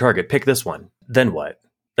 pick a harder target. Pick this one. Then what?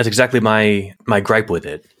 That's exactly my gripe with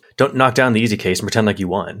it. Don't knock down the easy case and pretend like you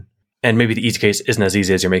won. And maybe the easy case isn't as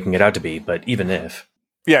easy as you're making it out to be, but even if...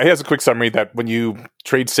 Yeah, he has a quick summary that when you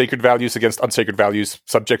trade sacred values against unsacred values,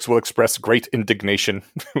 subjects will express great indignation,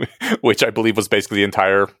 which I believe was basically the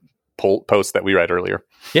entire post that we read earlier.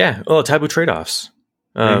 Yeah, well, taboo trade-offs.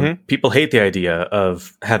 People hate the idea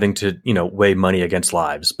of having to, weigh money against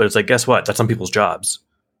lives. But it's like, guess what? That's some people's jobs.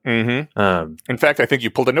 In fact, I think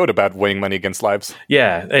you pulled a note about weighing money against lives.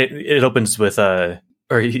 Yeah, it opens with...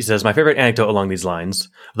 Or he says, my favorite anecdote along these lines,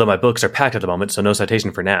 though my books are packed at the moment, so no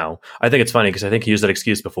citation for now. I think it's funny because I think he used that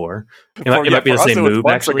excuse before. It might be the same move,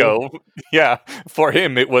 actually. Yeah, for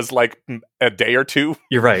him, it was like a day or two.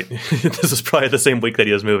 You're right. This is probably the same week that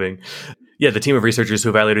he was moving. Yeah, the team of researchers who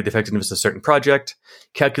evaluated the effectiveness of a certain project,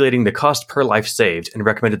 calculating the cost per life saved, and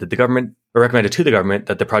recommended to the government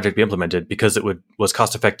that the project be implemented because it was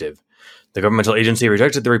cost effective. The governmental agency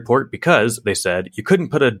rejected the report because, they said, you couldn't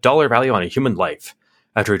put a dollar value on a human life.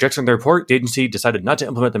 After rejecting the report, the agency decided not to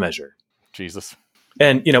implement the measure. Jesus.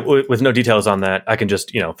 And, with no details on that, I can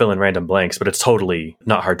just, fill in random blanks, but it's totally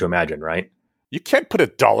not hard to imagine, right? You can't put a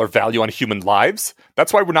dollar value on human lives.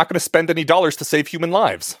 That's why we're not going to spend any dollars to save human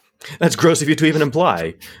lives. That's gross of you to even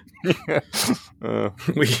imply. You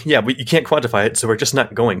can't quantify it, so we're just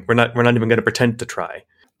not going. We're not even going to pretend to try.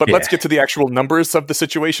 But let's get to the actual numbers of the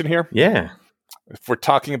situation here. Yeah. If we're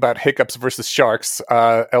talking about hiccups versus sharks,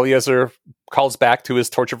 Eliezer calls back to his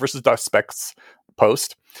torture versus suspects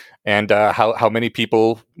post and how many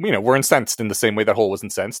people, were incensed in the same way that Hole was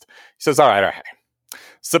incensed. He says, all right.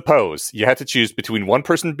 Suppose you had to choose between one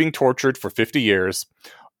person being tortured for 50 years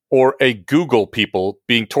or a Google people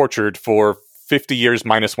being tortured for 50 years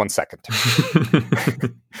minus 1 second.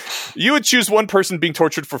 You would choose one person being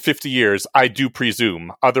tortured for 50 years, I do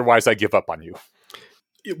presume. Otherwise, I give up on you.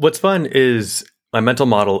 What's fun is my mental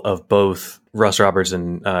model of both Russ Roberts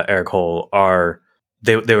and Eric Hole are,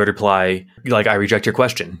 they would reply, like, I reject your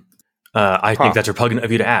question. I think that's repugnant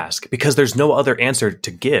of you to ask, because there's no other answer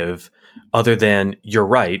to give other than, you're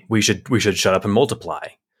right, we should shut up and multiply.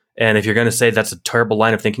 And if you're going to say that's a terrible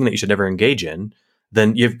line of thinking that you should never engage in,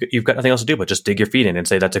 then you've got nothing else to do but just dig your feet in and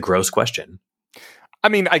say that's a gross question. I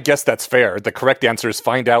mean, I guess that's fair. The correct answer is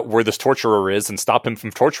find out where this torturer is and stop him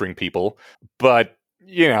from torturing people. But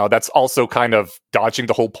that's also kind of dodging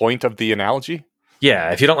the whole point of the analogy.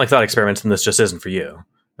 Yeah, if you don't like thought experiments, then this just isn't for you.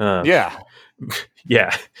 Yeah.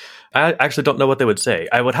 Yeah. I actually don't know what they would say.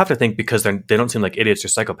 I would have to think, because they don't seem like idiots or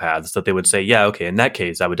psychopaths, that they would say, yeah, okay, in that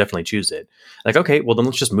case, I would definitely choose it. Like, okay, well, then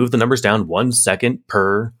let's just move the numbers down 1 second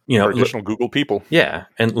per, per additional Google people. Yeah,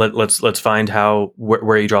 and let's find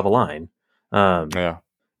where you draw the line. Yeah.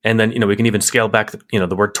 And then, we can even scale back,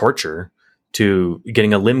 the word torture to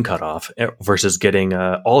getting a limb cut off versus getting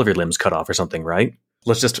all of your limbs cut off or something, right?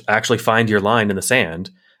 Let's just actually find your line in the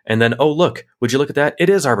sand. And then, oh, look, would you look at that? It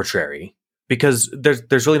is arbitrary, because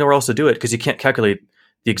there's really nowhere else to do it, because you can't calculate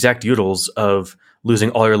the exact utils of losing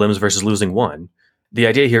all your limbs versus losing one. The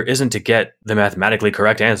idea here isn't to get the mathematically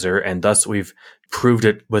correct answer, and thus we've proved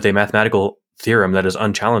it with a mathematical theorem that is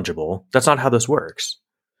unchallengeable. That's not how this works.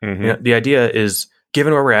 Mm-hmm. The idea is,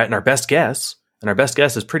 given where we're at, and our best guess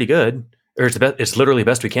is pretty good, or it's literally the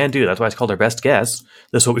best we can do. That's why it's called our best guess.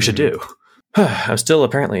 This is what we should do. I'm still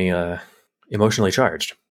apparently emotionally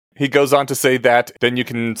charged. He goes on to say that then you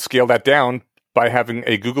can scale that down by having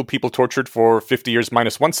a Google people tortured for 50 years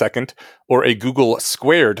minus 1 second, or a Google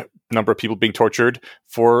squared number of people being tortured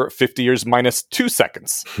for 50 years minus 2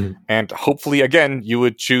 seconds. And hopefully, again, you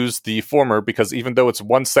would choose the former, because even though it's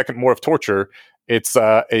 1 second more of torture, it's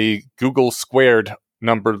a Google squared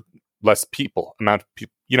number less people, amount of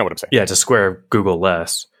people. You know what I'm saying? Yeah, to square Google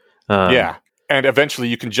less. Yeah. And eventually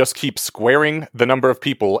you can just keep squaring the number of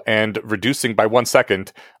people and reducing by 1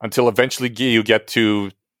 second until eventually you get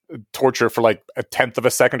to torture for like a tenth of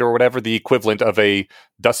a second or whatever, the equivalent of a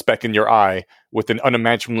dust speck in your eye with an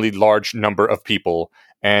unimaginably large number of people.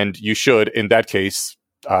 And you should, in that case,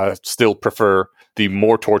 still prefer the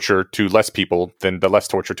more torture to less people than the less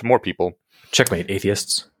torture to more people. Checkmate,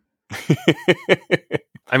 atheists.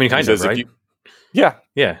 I mean, kind of, right? Yeah.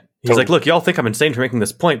 Yeah. He's like, look, y'all think I'm insane for making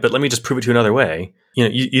this point, but let me just prove it to you another way. You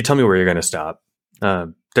know, you tell me where you're going to stop.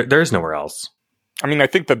 There is nowhere else. I mean, I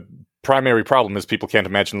think the primary problem is people can't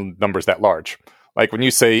imagine numbers that large. Like when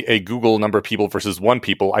you say a Google number of people versus 1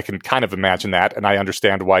 people, I can kind of imagine that, and I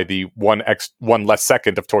understand why the one less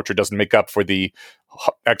second of torture doesn't make up for the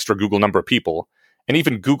extra Google number of people. And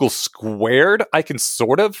even Google squared, I can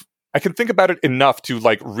think about it enough to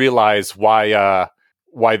like realize why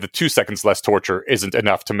the 2 seconds less torture isn't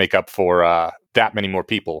enough to make up for that many more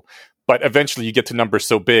people. But eventually you get to numbers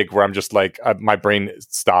so big where I'm just like, my brain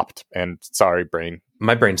stopped, and sorry, brain.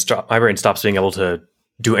 My brain stops being able to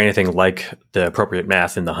do anything like the appropriate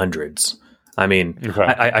math in the hundreds. I mean,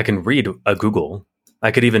 okay. I can read a Google.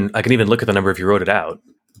 I can even look at the number if you wrote it out,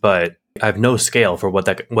 but I have no scale for what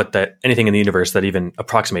that anything in the universe that even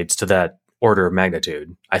approximates to that order of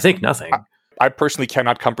magnitude. I think nothing. I personally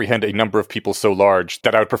cannot comprehend a number of people so large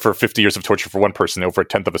that I would prefer 50 years of torture for one person over a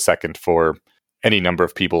tenth of a second for any number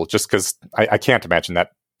of people, just because I can't imagine that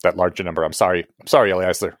large a number. I'm sorry, Ellie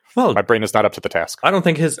Eisler. Well, my brain is not up to the task. I don't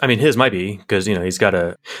think his might be, because, you know, he's got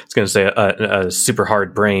a super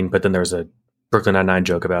hard brain, but then there's a Brooklyn Nine-Nine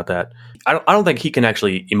joke about that. I don't think he can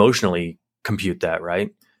actually emotionally compute that, right?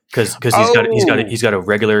 Because he's got a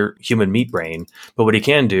regular human meat brain, but what he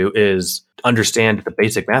can do is understand the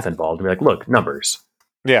basic math involved and be like, look, numbers.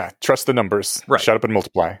 Yeah, trust the numbers. Right. Shut up and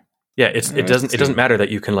multiply. Yeah, it doesn't matter that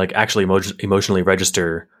you can like actually emotionally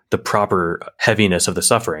register the proper heaviness of the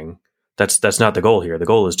suffering. That's not the goal here. The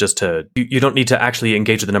goal is just you don't need to actually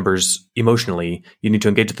engage with the numbers emotionally. You need to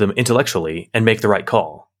engage with them intellectually and make the right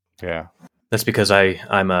call. Yeah, that's because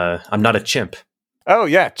I'm not a chimp. Oh,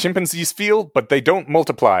 yeah. Chimpanzees feel, but they don't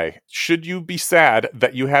multiply. Should you be sad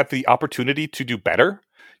that you have the opportunity to do better?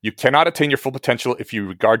 You cannot attain your full potential if you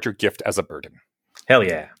regard your gift as a burden. Hell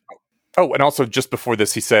yeah. Oh, and also just before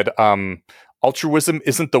this, he said, altruism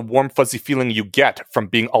isn't the warm, fuzzy feeling you get from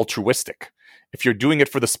being altruistic. If you're doing it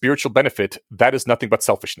for the spiritual benefit, that is nothing but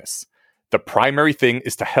selfishness. The primary thing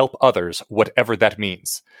is to help others, whatever that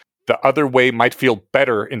means. The other way might feel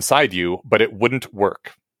better inside you, but it wouldn't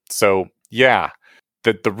work. So, yeah.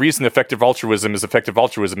 The reason effective altruism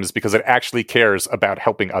is because it actually cares about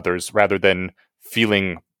helping others rather than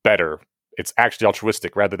feeling better. It's actually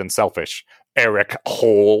altruistic rather than selfish. Eric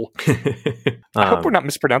Hole. I hope we're not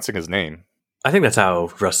mispronouncing his name. I think that's how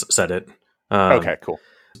Russ said it. Okay, cool.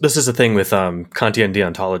 This is the thing with Kantian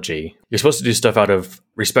deontology. You're supposed to do stuff out of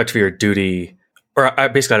respect for your duty, or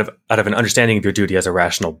basically out of an understanding of your duty as a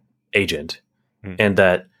rational agent, and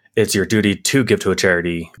that it's your duty to give to a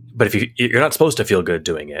charity, but if you're not supposed to feel good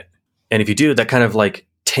doing it. And if you do, that kind of like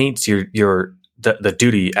taints the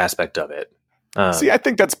duty aspect of it. See, I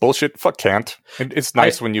think that's bullshit. Fuck Kant. It's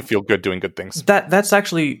nice when you feel good doing good things. That's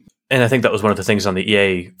actually, and I think that was one of the things on the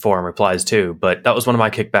EA forum replies too, but that was one of my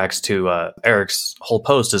kickbacks to Eric's whole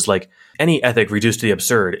post is like, any ethic reduced to the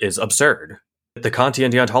absurd is absurd. The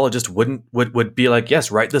Kantian deontologist would be like,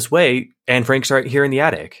 yes, right this way, Anne Frank's right here in the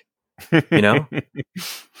attic. You know?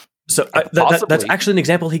 So that's actually an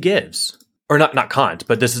example he gives, or not Kant,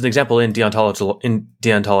 but this is an example in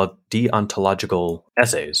deontological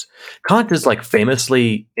essays. Kant is like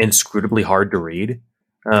famously inscrutably hard to read.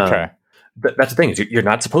 Okay, that's the thing, is you're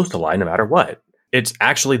not supposed to lie no matter what. It's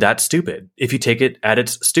actually that stupid if you take it at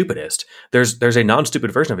its stupidest. There's a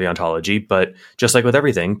non-stupid version of deontology, but just like with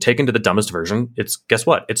everything, taken to the dumbest version, guess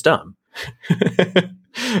what? It's dumb.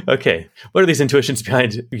 Okay, what are these intuitions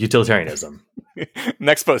behind utilitarianism?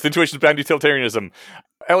 Next post, intuitions behind utilitarianism.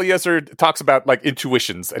 Eliezer talks about like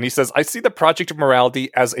intuitions, and he says, I see the project of morality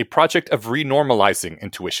as a project of renormalizing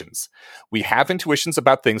intuitions. We have intuitions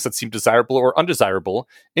about things that seem desirable or undesirable,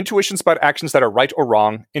 intuitions about actions that are right or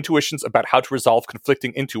wrong, intuitions about how to resolve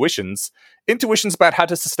conflicting intuitions, intuitions about how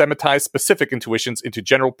to systematize specific intuitions into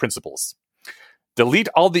general principles. Delete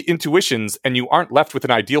all the intuitions, and you aren't left with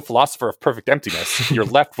an ideal philosopher of perfect emptiness. You're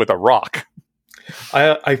left with a rock.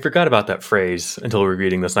 I forgot about that phrase until we were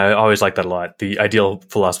reading this, and I always like that a lot. The ideal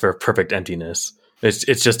philosopher of perfect emptiness. It's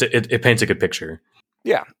just it paints a good picture.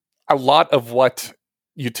 Yeah, a lot of what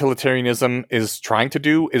utilitarianism is trying to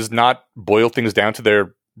do is not boil things down to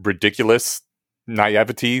their ridiculous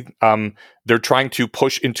naivety. They're trying to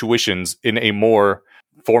push intuitions in a more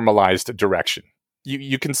formalized direction.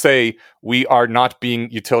 You can say, we are not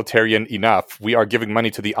being utilitarian enough. We are giving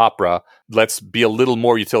money to the opera. Let's be a little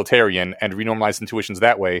more utilitarian and renormalize intuitions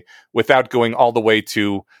that way, without going all the way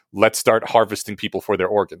to, let's start harvesting people for their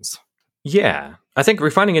organs. Yeah. I think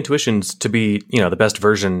refining intuitions to be, the best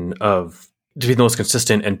version of, to be the most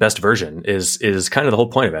consistent and best version is kind of the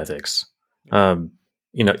whole point of ethics.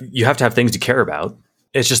 You have to have things you care about.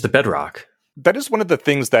 It's just the bedrock. That is one of the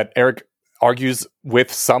things that Eric argues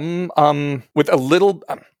with some, with a little,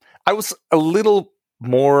 I was a little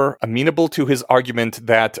more amenable to his argument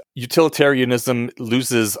that utilitarianism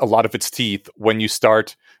loses a lot of its teeth when you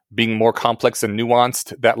start being more complex and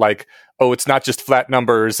nuanced, that like, oh, it's not just flat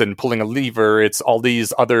numbers and pulling a lever, it's all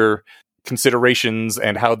these other considerations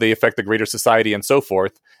and how they affect the greater society and so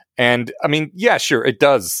forth. And I mean, yeah, sure, it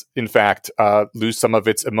does, in fact, lose some of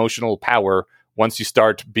its emotional power once you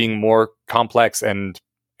start being more complex and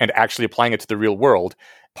actually applying it to the real world.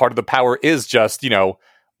 Part of the power is just,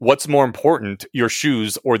 what's more important, your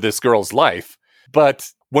shoes or this girl's life?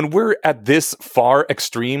 But when we're at this far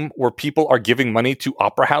extreme where people are giving money to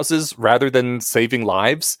opera houses rather than saving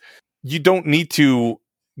lives, you don't need to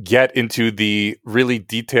get into the really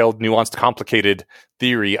detailed, nuanced, complicated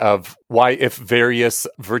theory of why, if various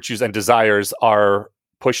virtues and desires are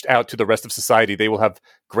pushed out to the rest of society, they will have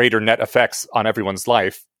greater net effects on everyone's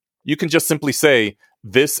life. You can just simply say,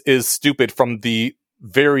 this is stupid from the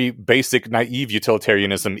very basic, naive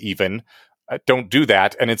utilitarianism even. Don't do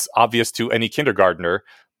that. And it's obvious to any kindergartner,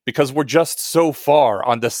 because we're just so far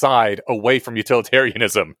on the side away from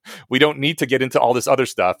utilitarianism. We don't need to get into all this other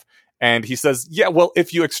stuff. And he says, yeah, well,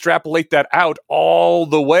 if you extrapolate that out all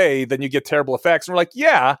the way, then you get terrible effects. And we're like,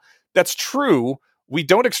 yeah, that's true. We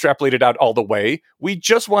don't extrapolate it out all the way. We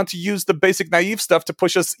just want to use the basic naive stuff to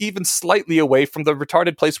push us even slightly away from the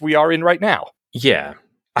retarded place we are in right now. Yeah.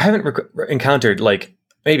 I haven't encountered,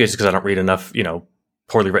 maybe it's because I don't read enough,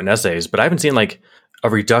 poorly written essays, but I haven't seen, a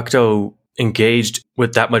reducto engaged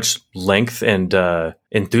with that much length and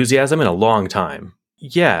enthusiasm in a long time.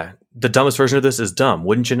 Yeah, the dumbest version of this is dumb.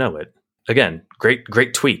 Wouldn't you know it? Again,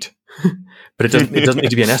 great tweet. But it doesn't need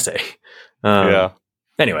to be an essay. Yeah.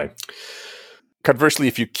 Anyway. Conversely,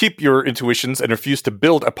 if you keep your intuitions and refuse to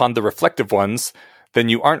build upon the reflective ones, then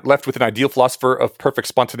you aren't left with an ideal philosopher of perfect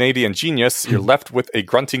spontaneity and genius. You're left with a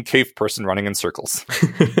grunting cave person running in circles.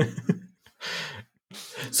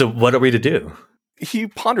 So what are we to do? He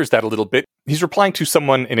ponders that a little bit. He's replying to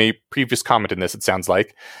someone in a previous comment in this, it sounds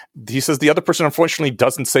like. He says the other person, unfortunately,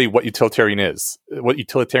 doesn't say what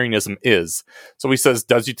utilitarianism is. So he says,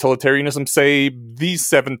 does utilitarianism say these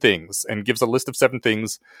 7 things? And gives a list of 7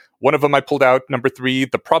 things. One of them I pulled out, number 3,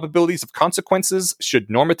 the probabilities of consequences should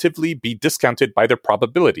normatively be discounted by their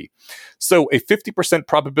probability. So a 50%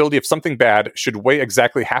 probability of something bad should weigh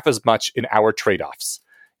exactly half as much in our trade-offs.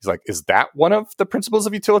 He's like, is that one of the principles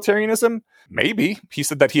of utilitarianism? Maybe. He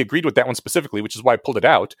said that he agreed with that one specifically, which is why I pulled it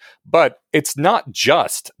out. But it's not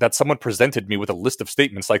just that someone presented me with a list of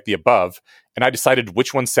statements like the above, and I decided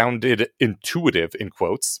which one sounded intuitive, in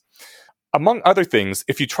quotes. Among other things,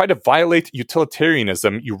 if you try to violate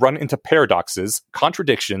utilitarianism, you run into paradoxes,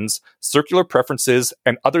 contradictions, circular preferences,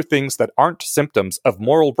 and other things that aren't symptoms of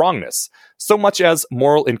moral wrongness, so much as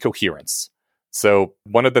moral incoherence. So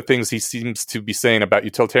one of the things he seems to be saying about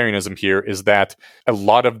utilitarianism here is that a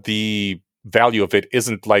lot of the value of it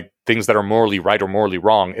isn't like things that are morally right or morally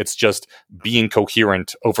wrong. It's just being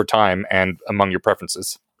coherent over time and among your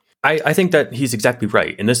preferences. I think that he's exactly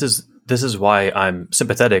right. And this is why I'm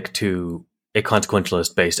sympathetic to a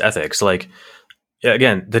consequentialist-based ethics.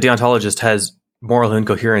 Again, the deontologist has moral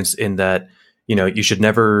incoherence in that, you should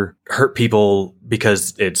never hurt people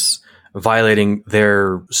because it's violating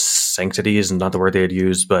their sanctity is not the word they had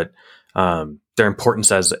used, but their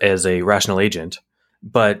importance as a rational agent.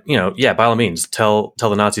 But, by all means, tell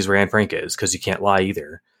the Nazis where Anne Frank is, because you can't lie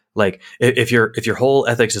either. If your whole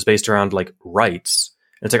ethics is based around rights,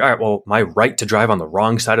 it's like, all right, well, my right to drive on the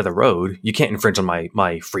wrong side of the road, you can't infringe on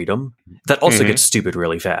my freedom. That also gets stupid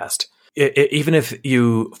really fast. Even if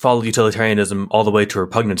you follow utilitarianism all the way to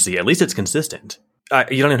repugnancy, at least it's consistent.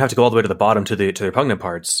 You don't even have to go all the way to the bottom to the repugnant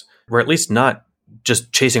parts. We're at least not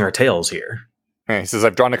just chasing our tails here. He says,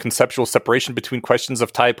 I've drawn a conceptual separation between questions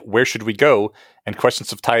of type, where should we go, and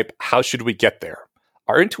questions of type, how should we get there?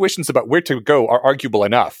 Our intuitions about where to go are arguable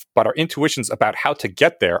enough, but our intuitions about how to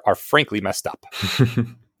get there are frankly messed up.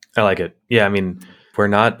 I like it. Yeah, I mean, we're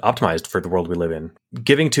not optimized for the world we live in.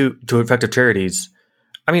 Giving to effective charities,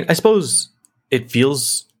 I mean, I suppose it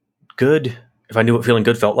feels good if I knew what feeling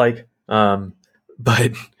good felt like.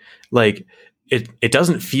 But it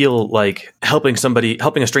doesn't feel like helping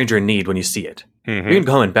a stranger in need when you see it. You can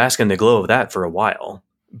go home and bask in the glow of that for a while.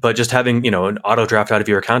 But just having, an auto draft out of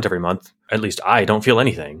your account every month, at least I don't feel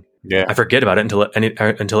anything. Yeah. I forget about it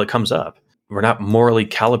until it comes up. We're not morally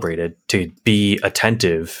calibrated to be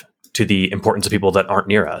attentive to the importance of people that aren't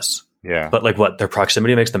near us. Yeah. But like what, their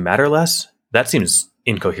proximity makes them matter less? That seems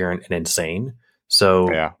incoherent and insane.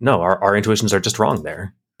 So no, our intuitions are just wrong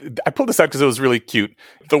there. I pulled this out because it was really cute.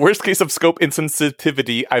 The worst case of scope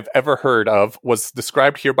insensitivity I've ever heard of was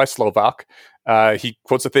described here by Slovak. He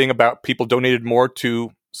quotes a thing about people donated more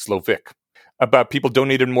to Slovic, about people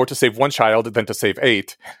donated more to save one child than to save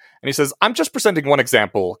 8. And he says, I'm just presenting one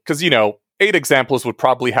example because, 8 examples would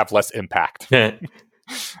probably have less impact. It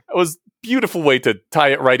was a beautiful way to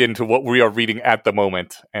tie it right into what we are reading at the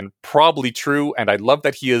moment, and probably true. And I love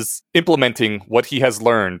that he is implementing what he has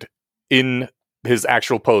learned in his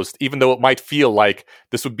actual post, even though it might feel like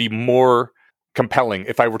this would be more compelling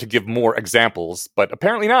if I were to give more examples, but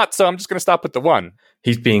apparently not. So I'm just going to stop with the one.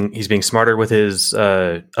 He's being smarter with his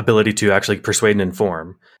ability to actually persuade and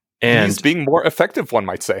inform, and he's being more effective. One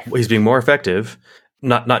might say he's being more effective,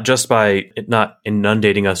 not just by not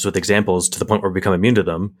inundating us with examples to the point where we become immune to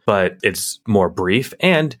them, but it's more brief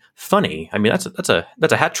and funny. I mean, that's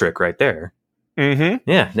a hat trick right there.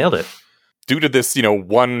 Yeah, nailed it. Due to this,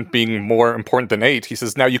 1 being more important than 8, he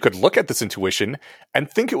says, now you could look at this intuition and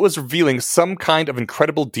think it was revealing some kind of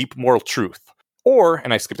incredible deep moral truth. Or,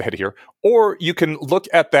 and I skipped ahead here, or you can look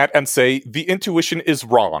at that and say, the intuition is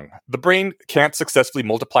wrong. The brain can't successfully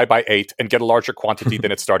multiply by 8 and get a larger quantity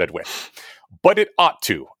than it started with. But it ought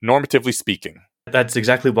to, normatively speaking. That's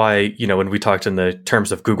exactly why, when we talked in the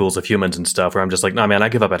terms of Googles of humans and stuff, where I'm just like, nah, man, I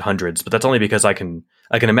give up at hundreds. But that's only because I can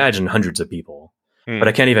imagine hundreds of people. But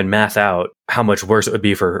I can't even math out how much worse it would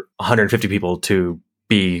be for 150 people to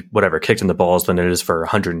be kicked in the balls than it is for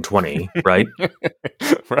 120, right?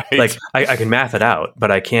 Right. Like I can math it out, but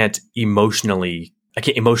I can't emotionally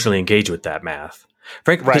engage with that math.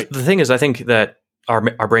 Frank, right. The thing is, I think that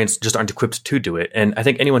our brains just aren't equipped to do it. And I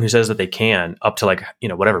think anyone who says that they can up to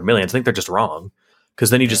millions, I think they're just wrong.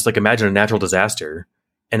 Because then you just imagine a natural disaster.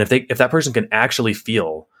 And if that person can actually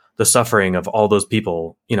feel the suffering of all those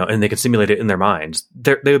people, and they can simulate it in their minds,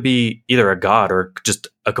 they would be either a god or just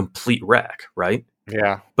a complete wreck, right?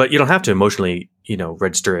 Yeah. But you don't have to emotionally,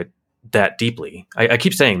 register it that deeply. I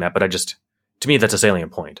keep saying that, but to me, that's a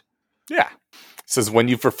salient point. Yeah. It says, when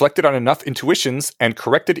you've reflected on enough intuitions and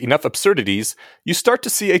corrected enough absurdities, you start to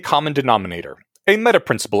see a common denominator, a meta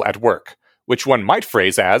principle at work, which one might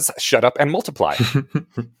phrase as shut up and multiply.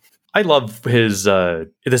 I love his,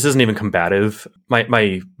 this isn't even combative.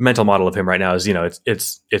 My mental model of him right now is,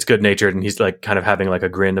 it's good natured and he's kind of having a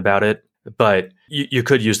grin about it. But you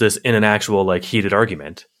could use this in an actual heated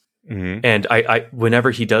argument. Mm-hmm. And I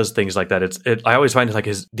whenever he does things like that, I always find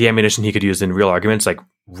the ammunition he could use in real arguments,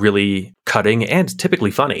 really cutting and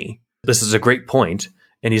typically funny. This is a great point,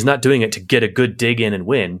 and he's not doing it to get a good dig in and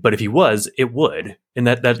win. But if he was, it would. And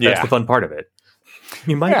that's the fun part of it.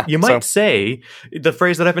 You might say the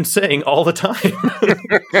phrase that I've been saying all the time.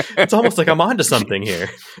 It's almost like I'm onto something here.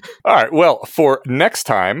 All right. Well, for next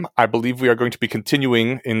time, I believe we are going to be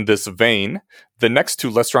continuing in this vein. The next 2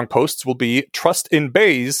 Less Strong posts will be Trust in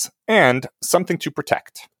Bays and Something to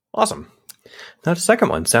Protect. Awesome. Now the second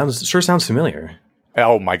one sounds familiar.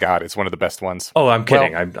 Oh my God, it's one of the best ones. Oh, I'm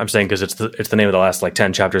kidding. Well, I'm saying because it's the name of the last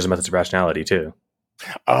 10 chapters of Methods of Rationality too.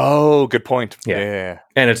 Oh, good point. Yeah.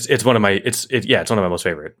 And it's one of my one of my most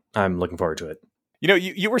favorite. I'm looking forward to it.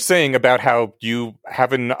 You were saying about how you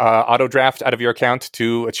have an auto draft out of your account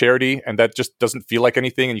to a charity, and that just doesn't feel like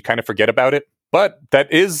anything, and you kind of forget about it. But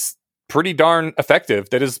that is pretty darn effective.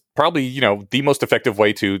 That is probably the most effective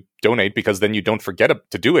way to donate, because then you don't forget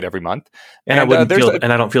to do it every month. And I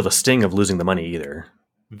don't feel the sting of losing the money either.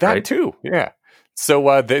 That too, yeah.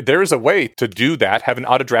 So there is a way to do that, have an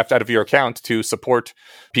auto draft out of your account to support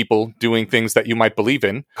people doing things that you might believe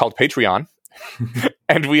in, called Patreon.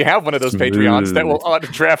 And we have one of those Patreons that will auto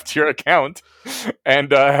draft your account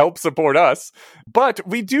and help support us. But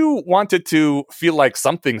we do want it to feel like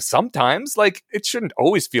something sometimes. It shouldn't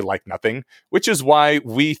always feel like nothing, which is why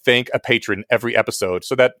we thank a patron every episode,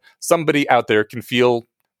 so that somebody out there can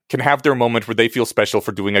have their moment where they feel special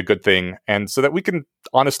for doing a good thing, and so that we can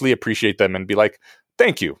honestly appreciate them and be like,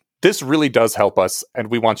 thank you. This really does help us, and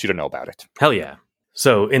we want you to know about it. Hell yeah.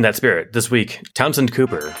 So in that spirit, this week, Townsend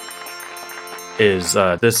Cooper is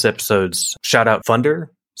this episode's shout-out funder,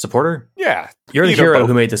 supporter. Yeah. You're the hero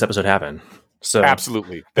who made this episode happen. So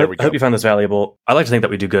absolutely. There we go. I hope you found this valuable. I like to think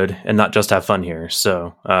that we do good and not just have fun here.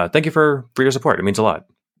 So thank you for your support. It means a lot.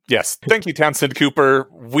 Yes. Thank you, Townsend Cooper.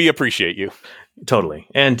 We appreciate you. Totally.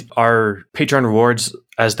 And our Patreon rewards,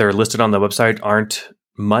 as they're listed on the website, aren't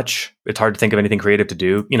much. It's hard to think of anything creative to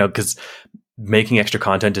do, because making extra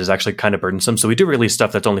content is actually kind of burdensome. So we do release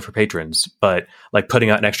stuff that's only for patrons, but like putting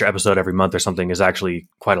out an extra episode every month or something is actually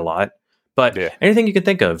quite a lot. But anything you can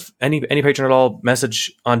think of, any patron at all,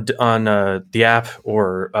 message on the app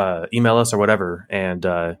or email us or whatever, and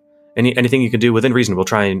anything you can do within reason, we'll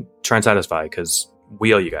try and satisfy, because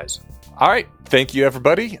we owe you guys. All right. Thank you,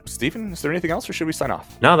 everybody. Stephen, is there anything else, or should we sign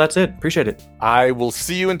off? No, that's it. Appreciate it. I will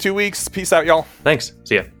see you in 2 weeks. Peace out, y'all. Thanks.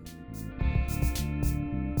 See ya.